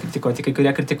Putiną kritikuoti. Kai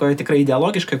kurie kritikuoja tikrai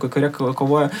ideologiškai, kai kurie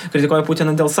kritikuoja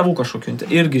Putiną dėl savų kažkokių.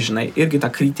 Irgi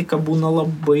ta kritika būna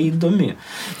labai įdomi.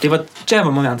 Tai čia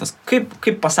momentas.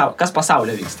 Kas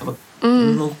pasaulyje vyksta?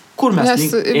 Kur mes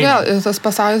vėl tas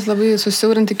pasaulis labai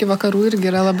susiaurinti iki vakarų irgi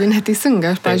yra labai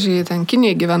neteisinga. Aš, pavyzdžiui, ten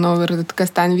Kinijai gyvenau ir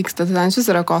kas ten vyksta, tai ten šis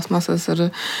yra kosmosas ir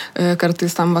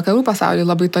kartais tam vakarų pasauliui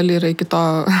labai toli yra iki to,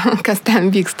 kas ten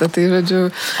vyksta. Tai, žodžiu,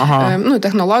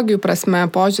 technologijų prasme,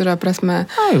 požiūrio prasme.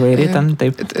 Įvairiai ten,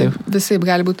 taip. Visaip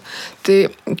gali būti.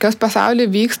 Tai kas pasaulyje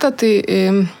vyksta, tai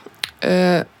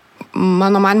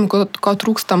mano manimu, ko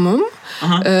trūksta mum,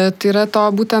 tai yra to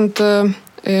būtent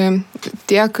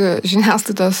tiek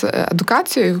žiniasklaidos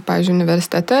edukacijoje, pavyzdžiui,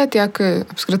 universitete, tiek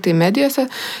apskritai medijose,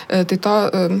 tai to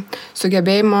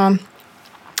sugebėjimo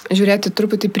žiūrėti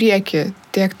truputį priekį,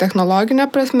 tiek technologinė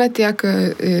prasme, tiek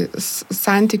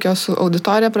santykio su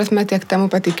auditorija prasme, tiek temų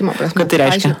pateikimo prasme. Ką tai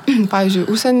reiškia? Pavyzdžiui,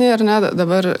 užsienį, ar ne,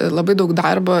 dabar labai daug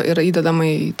darbo yra įdedama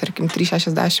į, tarkim,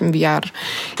 360 VR,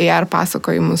 AR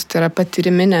pasakojimus, tai yra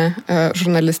patyriminė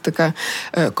žurnalistika,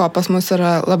 ko pas mus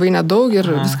yra labai nedaug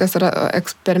ir viskas yra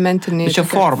eksperimentiniai. Čia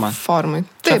forma. Formai.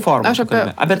 Taip, aš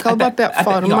kalbu apie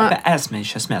formą. Apie esmę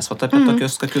iš esmės, apie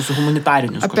tokius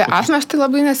humanitarinius. Apie esmę aš tai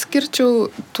labai neskirčiau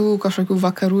tų kažkokių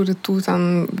vakarų rytų ten.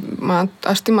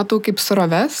 Aš tai matau kaip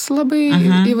sroves labai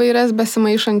įvairias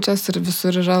besimaišančias ir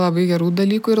visur yra labai gerų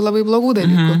dalykų ir labai blogų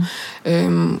dalykų.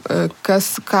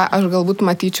 Ką aš galbūt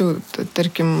matyčiau,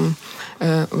 tarkim,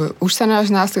 užsienio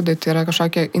žiniasklaidoje, tai yra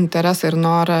kažkokie interesai ir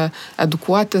norą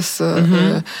edukuotis,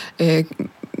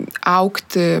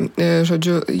 augti,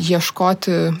 žodžiu,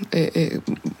 ieškoti,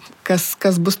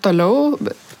 kas bus toliau,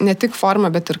 ne tik forma,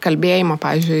 bet ir kalbėjimo,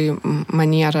 pavyzdžiui,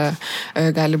 maniera,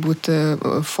 gali būti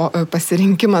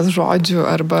pasirinkimas žodžių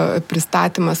arba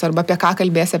pristatymas, arba apie ką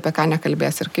kalbėsi, apie ką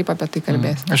nekalbėsi ir kaip apie tai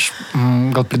kalbėsi. Aš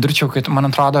gal pridurčiau, kad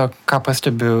man atrodo, ką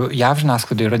pastebiu JAV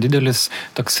žiniasklaidai, yra didelis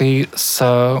toksai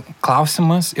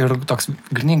klausimas ir toks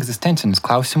grinai egzistencinis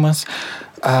klausimas,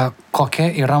 kokia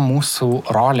yra mūsų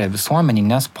rolė visuomenį,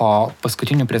 nes po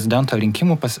paskutinių prezidento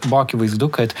rinkimų buvo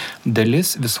akivaizdu, kad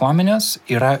dalis visuomenės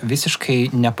yra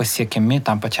visiškai nepasiekiami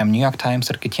tam pačiam New York Times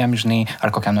ar kitiem,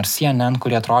 ar kokiam nors CNN,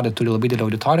 kurie atrodė turi labai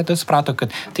didelį auditoriją, tai suprato, kad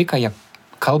tai, ką jie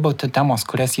kalba, temos,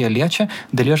 kurias jie liečia,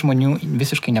 dalies žmonių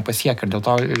visiškai nepasiekia ir dėl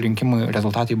to rinkimų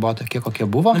rezultatai buvo tokie, kokie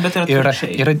buvo.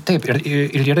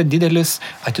 Ir yra didelis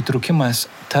atitrūkimas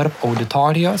tarp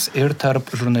auditorijos ir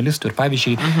tarp žurnalistų. Ir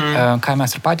pavyzdžiui, ką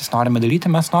mes ir patys norime daryti,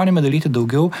 mes norime daryti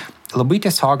daugiau labai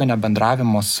tiesioginio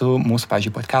bendravimo su mūsų,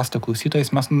 pavyzdžiui, podkasto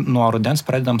klausytojais. Mes nuo rudens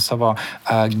pradedam savo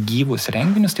gyvus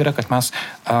renginius, tai yra, kad mes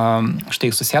štai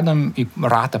susėdam į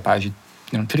ratą, pavyzdžiui,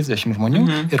 30 žmonių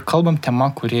ir kalbam tema,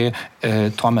 kuri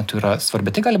tuo metu yra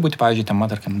svarbi. Tai gali būti, pavyzdžiui, tema,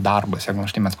 tarkim, darbas. Jeigu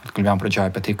štai mes kalbėjom pradžioje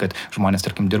apie tai, kad žmonės,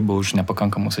 tarkim, dirba už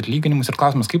nepakankamus atlyginimus ir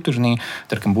klausimas, kaip tu,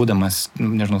 tarkim, būdamas,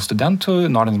 studentų,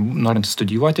 norint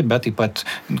studijuoti, bet taip pat,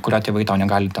 kurio tėvai tau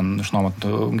negali ten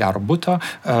išnuomoti gero buto,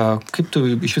 kaip tu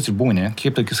iš vis būni,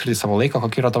 kaip tu skirti savo laiką,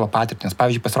 kokia yra tavo patirtis.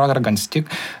 Pavyzdžiui, pasirodo, yra gan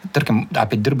tarkim,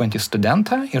 apie dirbantį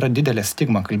studentą yra didelė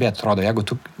stigma kalbėti. Atrodo, jeigu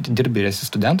tu dirbi ir esi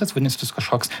studentas, vadinasi, tu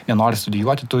kažkoks nenori studijuoti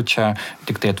studijuoti, tu čia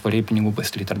tik tai atvariai pinigų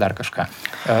pasidaryti ar dar kažką.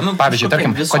 Pavyzdžiui,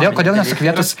 tarkim,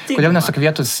 kodėl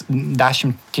nesukvietus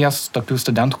 10 tokių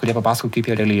studentų, kurie papasako, kaip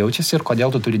jie realiai jaučiasi ir kodėl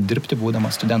tu turi dirbti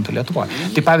būdamas studentų Lietuvoje.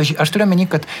 Tai pavyzdžiui, aš turiu omeny,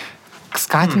 kad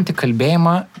skatinti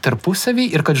kalbėjimą tarpusavį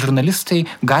ir kad žurnalistai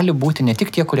gali būti ne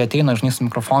tik tie, kurie ateina žinai su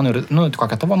mikrofonu ir,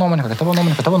 kokia tavo nuomonė,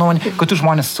 kad tu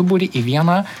žmonės subūri į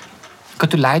vieną, kad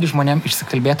tu leidi žmonėm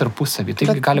išsikalbėti tarpusavį. Tai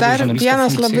gali dar būti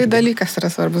vienas labai dalykas yra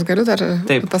svarbus, galiu dar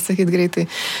pasakyti greitai.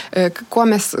 Kuo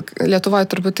mes Lietuvoje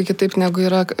truputį kitaip negu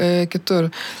yra kitur.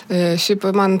 Šiaip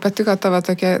man patiko tavo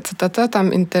tokia citata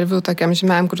tam interviu tokiam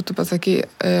žymiam, kur tu pasakai,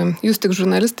 jūs tik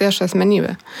žurnalistai, aš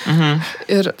asmenybė.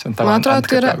 Ir man atrodo,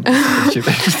 tai yra...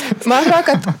 Man atrodo,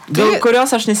 kad... Dėl kurios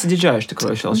aš nesididžiuoju iš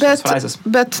tikrųjų šios frazės.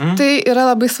 Bet tai yra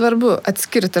labai svarbu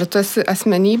atskirti, ar tu esi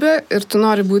asmenybė ir tu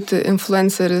nori būti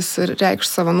influenceris ir reikš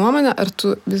savo nuomonę, ar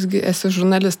tu visgi esi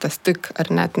žurnalistas tik, ar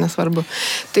net nesvarbu.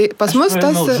 Tai pas mus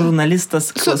tas...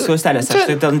 žurnalistas klaustelės.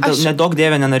 Aš nedaug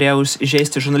dievė nenorėjau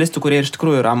įžeisti žurnalistų, kurie iš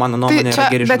tikrųjų yra, mano nuomonė, yra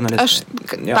geri žurnalistai. Aš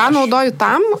tą naudoju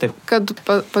tam, kad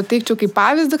pateikčiau kaip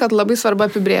pavyzdį, kad labai svarbu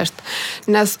apibrėžti.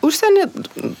 Nes užsienį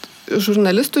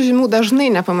žurnalistų žymių dažnai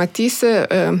nepamatysi,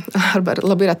 arba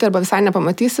labai retai, arba visai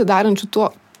nepamatysi darančių to,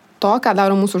 ką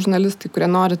daro mūsų žurnalistai, kurie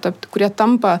nori tapti, kurie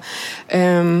tampa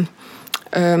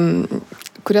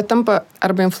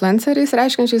arba influenceriais,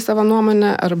 reiškiančiais savo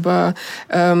nuomonę,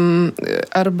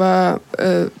 arba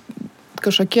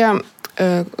kažkokie,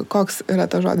 koks yra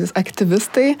ta žodis,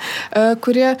 aktyvistai,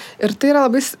 kurie, ir tai yra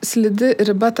labai slidi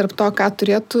riba tarp to, ką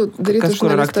turėtų daryti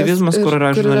kur yra aktyvizmas, kur yra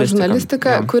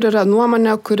žurnalistika, kur yra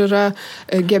nuomonė, kur yra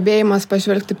gebėjimas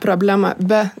pažvelgti problemą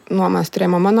be nuomonės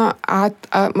turėjimo. Mano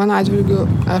atžvilgiu,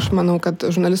 aš manau, kad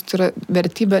žurnalistų yra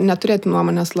vertybė neturėti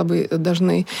nuomonės labai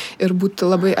dažnai ir būti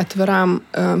labai atviram,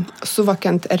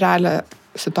 suvokiant realią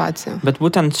situaciją. Bet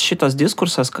būtent šitas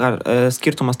diskursas,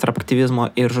 skirtumas tarp aktyvizmo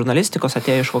ir žurnalistikos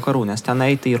atėjo iš vakarų, nes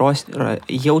tenai tai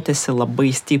jautėsi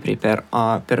labai stipriai per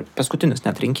paskutinius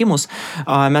net rinkimus.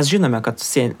 Mes žinome, kad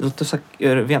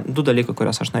ir du dalykai,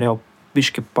 kuriuos aš norėjau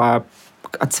biškį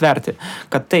atsverti,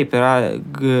 kad taip yra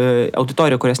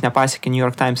auditorija, kurias nepasiekė New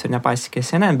York Times ir nepasiekė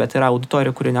CNN, bet yra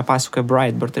auditorija, kuri nepasiekė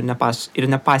Breitbart ir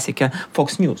nepasiekė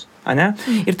Fox News. Ane?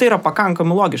 Ir tai yra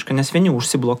pakankamai logiška, nes vieni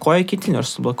užsiblokuoja, kiti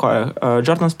neužsiblokuoja.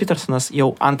 Jordanas Petersonas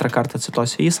jau antrą kartą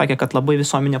cituosiu, jis sakė, kad labai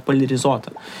visuomenė polarizuota.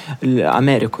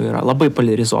 Amerikoje yra labai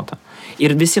polarizuota.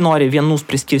 Ir visi nori vienus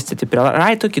priskirstyti prie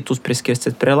raito, kitus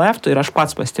priskirstyti prie lefto. Ir aš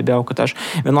pats pastebėjau, kad aš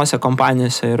vienose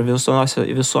kompanijose ir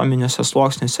visuomenėse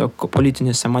sluoksniuose,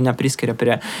 politinėse mane priskiria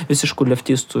prie visiškų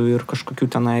leftistų ir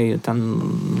kažkokių ten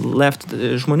left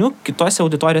žmonių. Kitose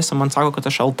auditorijose man sako, kad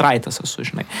aš alt-rightas esu,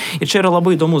 žinai. Ir čia yra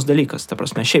labai įdomus dalykas, ta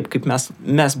prasme, šiaip kaip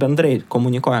mes bendrai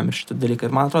komunikuojam ir šitą dalyką.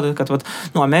 Ir man atrodo, kad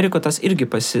Amerikoje tas irgi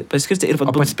paskirsti. O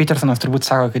pats Petersonas turbūt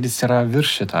sako, kad jis yra virš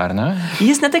šitą, ar ne?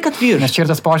 Jis ne tai, kad virš. Nes čia ir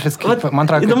tas požiūris, kaip, man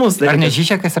atrodo, ar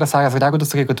nežyčiakas yra sakęs, kad jeigu tu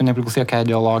sakai, kad tu nepriklausai jokiai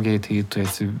ideologijai, tai tu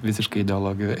esi visiškai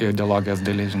ideologijos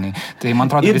dalis, žinai. Tai man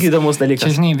atrodo, irgi įdomus dalykas.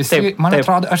 Čia, žinai, visi, man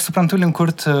atrodo, aš suprantu, link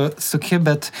kur tu suki,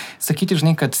 bet sakyti,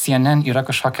 žinai, kad CNN yra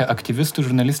kažkokia aktyvistų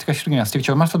žurnalistika, aš irgi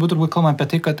nesutikčiau. Mes turbūt kalbame apie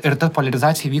tai, kad ir ta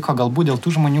polarizacija vyko galbūt dėl tų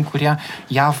žmonių, kurie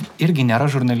JAV irgi nėra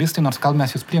žurnalistai, nors gal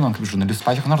mes jūs priimam kaip žurnalistus.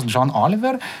 Pavyzdžiui, nors John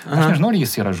Oliver, aš nežinau, ar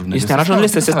jis yra žurnalistas. Jis nėra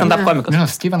žurnalistas, jis stand-up komikas. Žinau,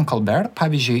 Stephen Colbert,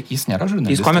 pavyzdžiui, jis nėra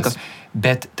žurnalistas. Jis komikas.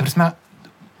 Bet, ta prasme,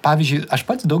 pavyzdžiui, aš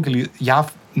pats daugelį JAV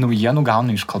naujienų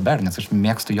gaunu iš Colbert, nes aš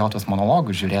mėgstu jo tos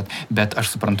monologus žiūrėti, bet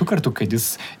aš suprantu kartu, kad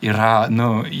jis yra,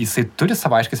 jisai turi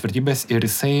savo aiškias vertybės ir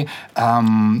jisai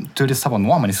turi savo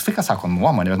nuomonę. Jis ką sako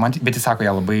nuomonę, bet jis sako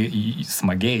ją labai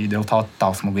smagiai, dėl to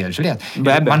tau smagu ją žiūrėti.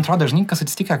 Man atrodo, dažnai kas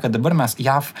atsitikė, kad dabar mes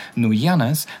JAV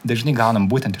naujienas dažnai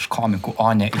gaunam būtent iš komikų, o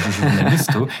ne iš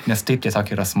žurnalistų, nes taip tiesiog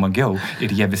yra smagiau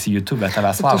ir jie visi YouTube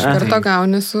tavęs laukia. Iš karto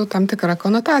gauni su tam tikra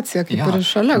konotacija, kaip ir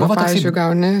iš Olego, pavyzdžiui,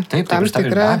 gauni tam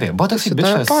tikrą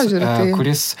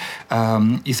kuris,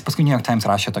 jis paskui New York Times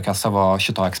rašė tokią savo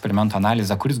šito eksperimento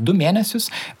analizę, kuris 2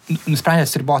 mėnesius nusprendė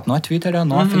atsiriboti nuo Twitterio,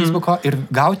 nuo Facebooko ir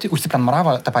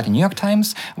užsiprenumeravo tą patį New York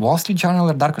Times, Wall Street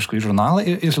Journal ir dar kažkurį žurnalą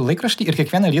ir laikraštį ir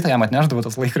kiekvieną rytą jam atnešdavo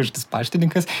tas laikraštis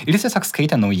paštininkas ir jis tiesiog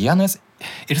skaitė naujienas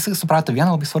ir jis suprato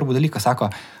vieną labai svarbų dalyką,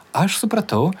 sako, aš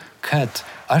supratau, kad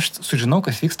aš sužinau,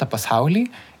 kas vyksta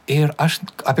pasaulyje ir aš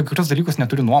apie kurios dalykus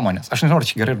neturiu nuomonės. Aš nežinau, ar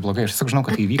čia gerai ir blogai, aš tiesiog žinau,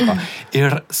 kad tai vyko.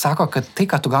 Ir sako, kad tai,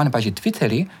 ką tu gauni, pavyzdžiui,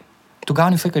 Twitter'į, tu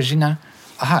gauni visą laiką žinią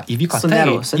įvyko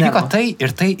Įvyko tai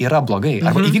ir tai yra blogai.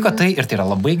 Arba įvyko tai ir tai yra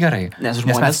labai gerai. Nes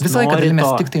mes visą laiką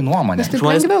dalimės tik tai nuomonę.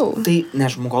 Tai ne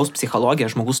žmogaus psichologija,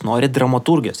 žmogus nori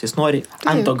dramaturgijos, jis nori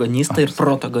antagonistą ir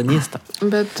protagonistą.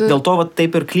 Dėl to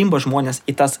taip ir klimba žmonės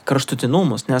į tas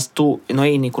kraštutinumus, nes tu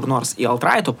nueini kur nors į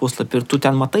alt-righto puslapį ir tu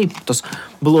ten matai tos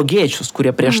blogiečius,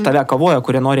 kurie prieš tave kovoja,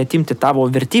 kurie nori atimti tavo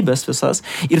vertybės visas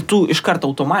ir tu iš karto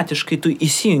automatiškai tu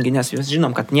įsijungi, nes mes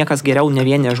žinom, kad niekas geriau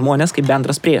nevienia žmonės kaip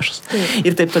bendras priešas.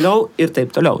 Ir taip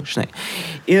toliau, žinai.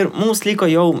 Ir mums liko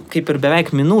jau kaip ir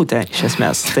beveik minutė iš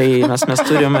esmės, tai mes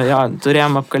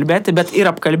turėjom apkalbėti, bet ir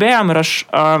apkalbėjom ir aš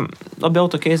labiau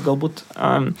tokiais galbūt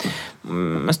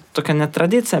mes tokia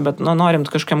netradicija, bet norim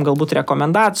kažkiam galbūt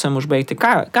rekomendacijom užbaigti,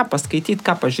 ką paskaityti,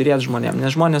 ką pažiūrėti žmonėm,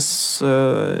 nes žmonės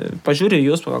pažiūri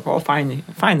jūs,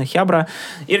 faina hebra,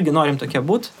 irgi norim tokie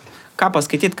būt, ką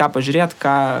paskaityti, ką pažiūrėti,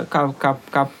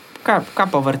 ką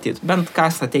pavartyti, bent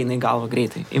kas ateina į galvą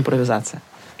greitai, improvizacija.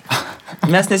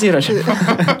 Mes nesirašėm.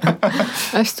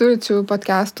 Aš siūlyčiau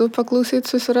podcastų paklausyti,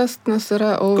 susirast, nes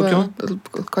yra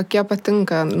kokie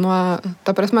patinka.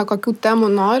 Ta prasme, kokių temų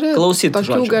nori,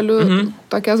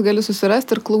 tokias gali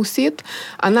susirasti ir klausyti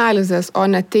analizės, o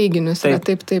ne teiginius. Yra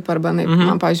taip, arba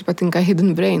man, pavyzdžiui, patinka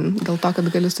Hidden Brain, dėl to,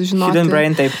 kad gali sužinoti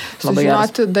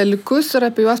dalykus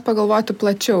ir apie juos pagalvoti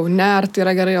plačiau. Ne, ar tai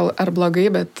yra gerai ar blogai,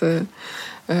 bet...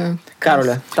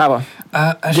 Karolė, tavo.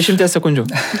 10 sekundžių.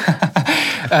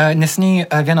 Nesiniai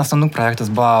vienas Nanook projektas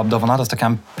buvo apdovanotas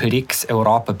tokiam Prix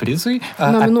Europa prizui.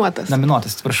 Nominuotas,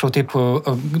 atsiprašau, taip,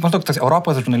 maždaug tas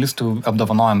Europos žurnalistų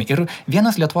apdovanojami. Ir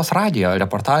vienas Lietuvos radijo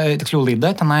tiksliau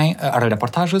laida tenai, ar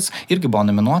reportažas, irgi buvo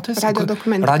nominuotas.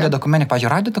 Radio dokumentika.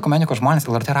 Pavyzdžiui, radio dokumentikos žmonės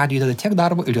LRT radijo įdeda tiek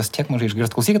darbo ir jos tiek mažai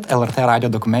išgirst. Klausykit LRT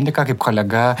radio dokumentiką, kaip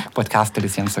kolega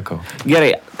podcasteris jiems sakau.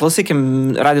 Gerai,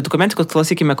 klausykim radio dokumentikos,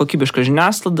 klausykime kokybiškas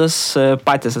žiniasklaidas,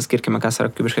 patys atskirkime, kas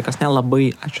yra kokybiškai, kas ne.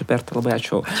 Labai ačiū, Berta, labai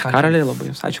ačiū. Karoliai, labai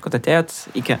jums ačiū, kad atėjot.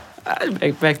 Iki.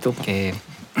 Beveik tilpo.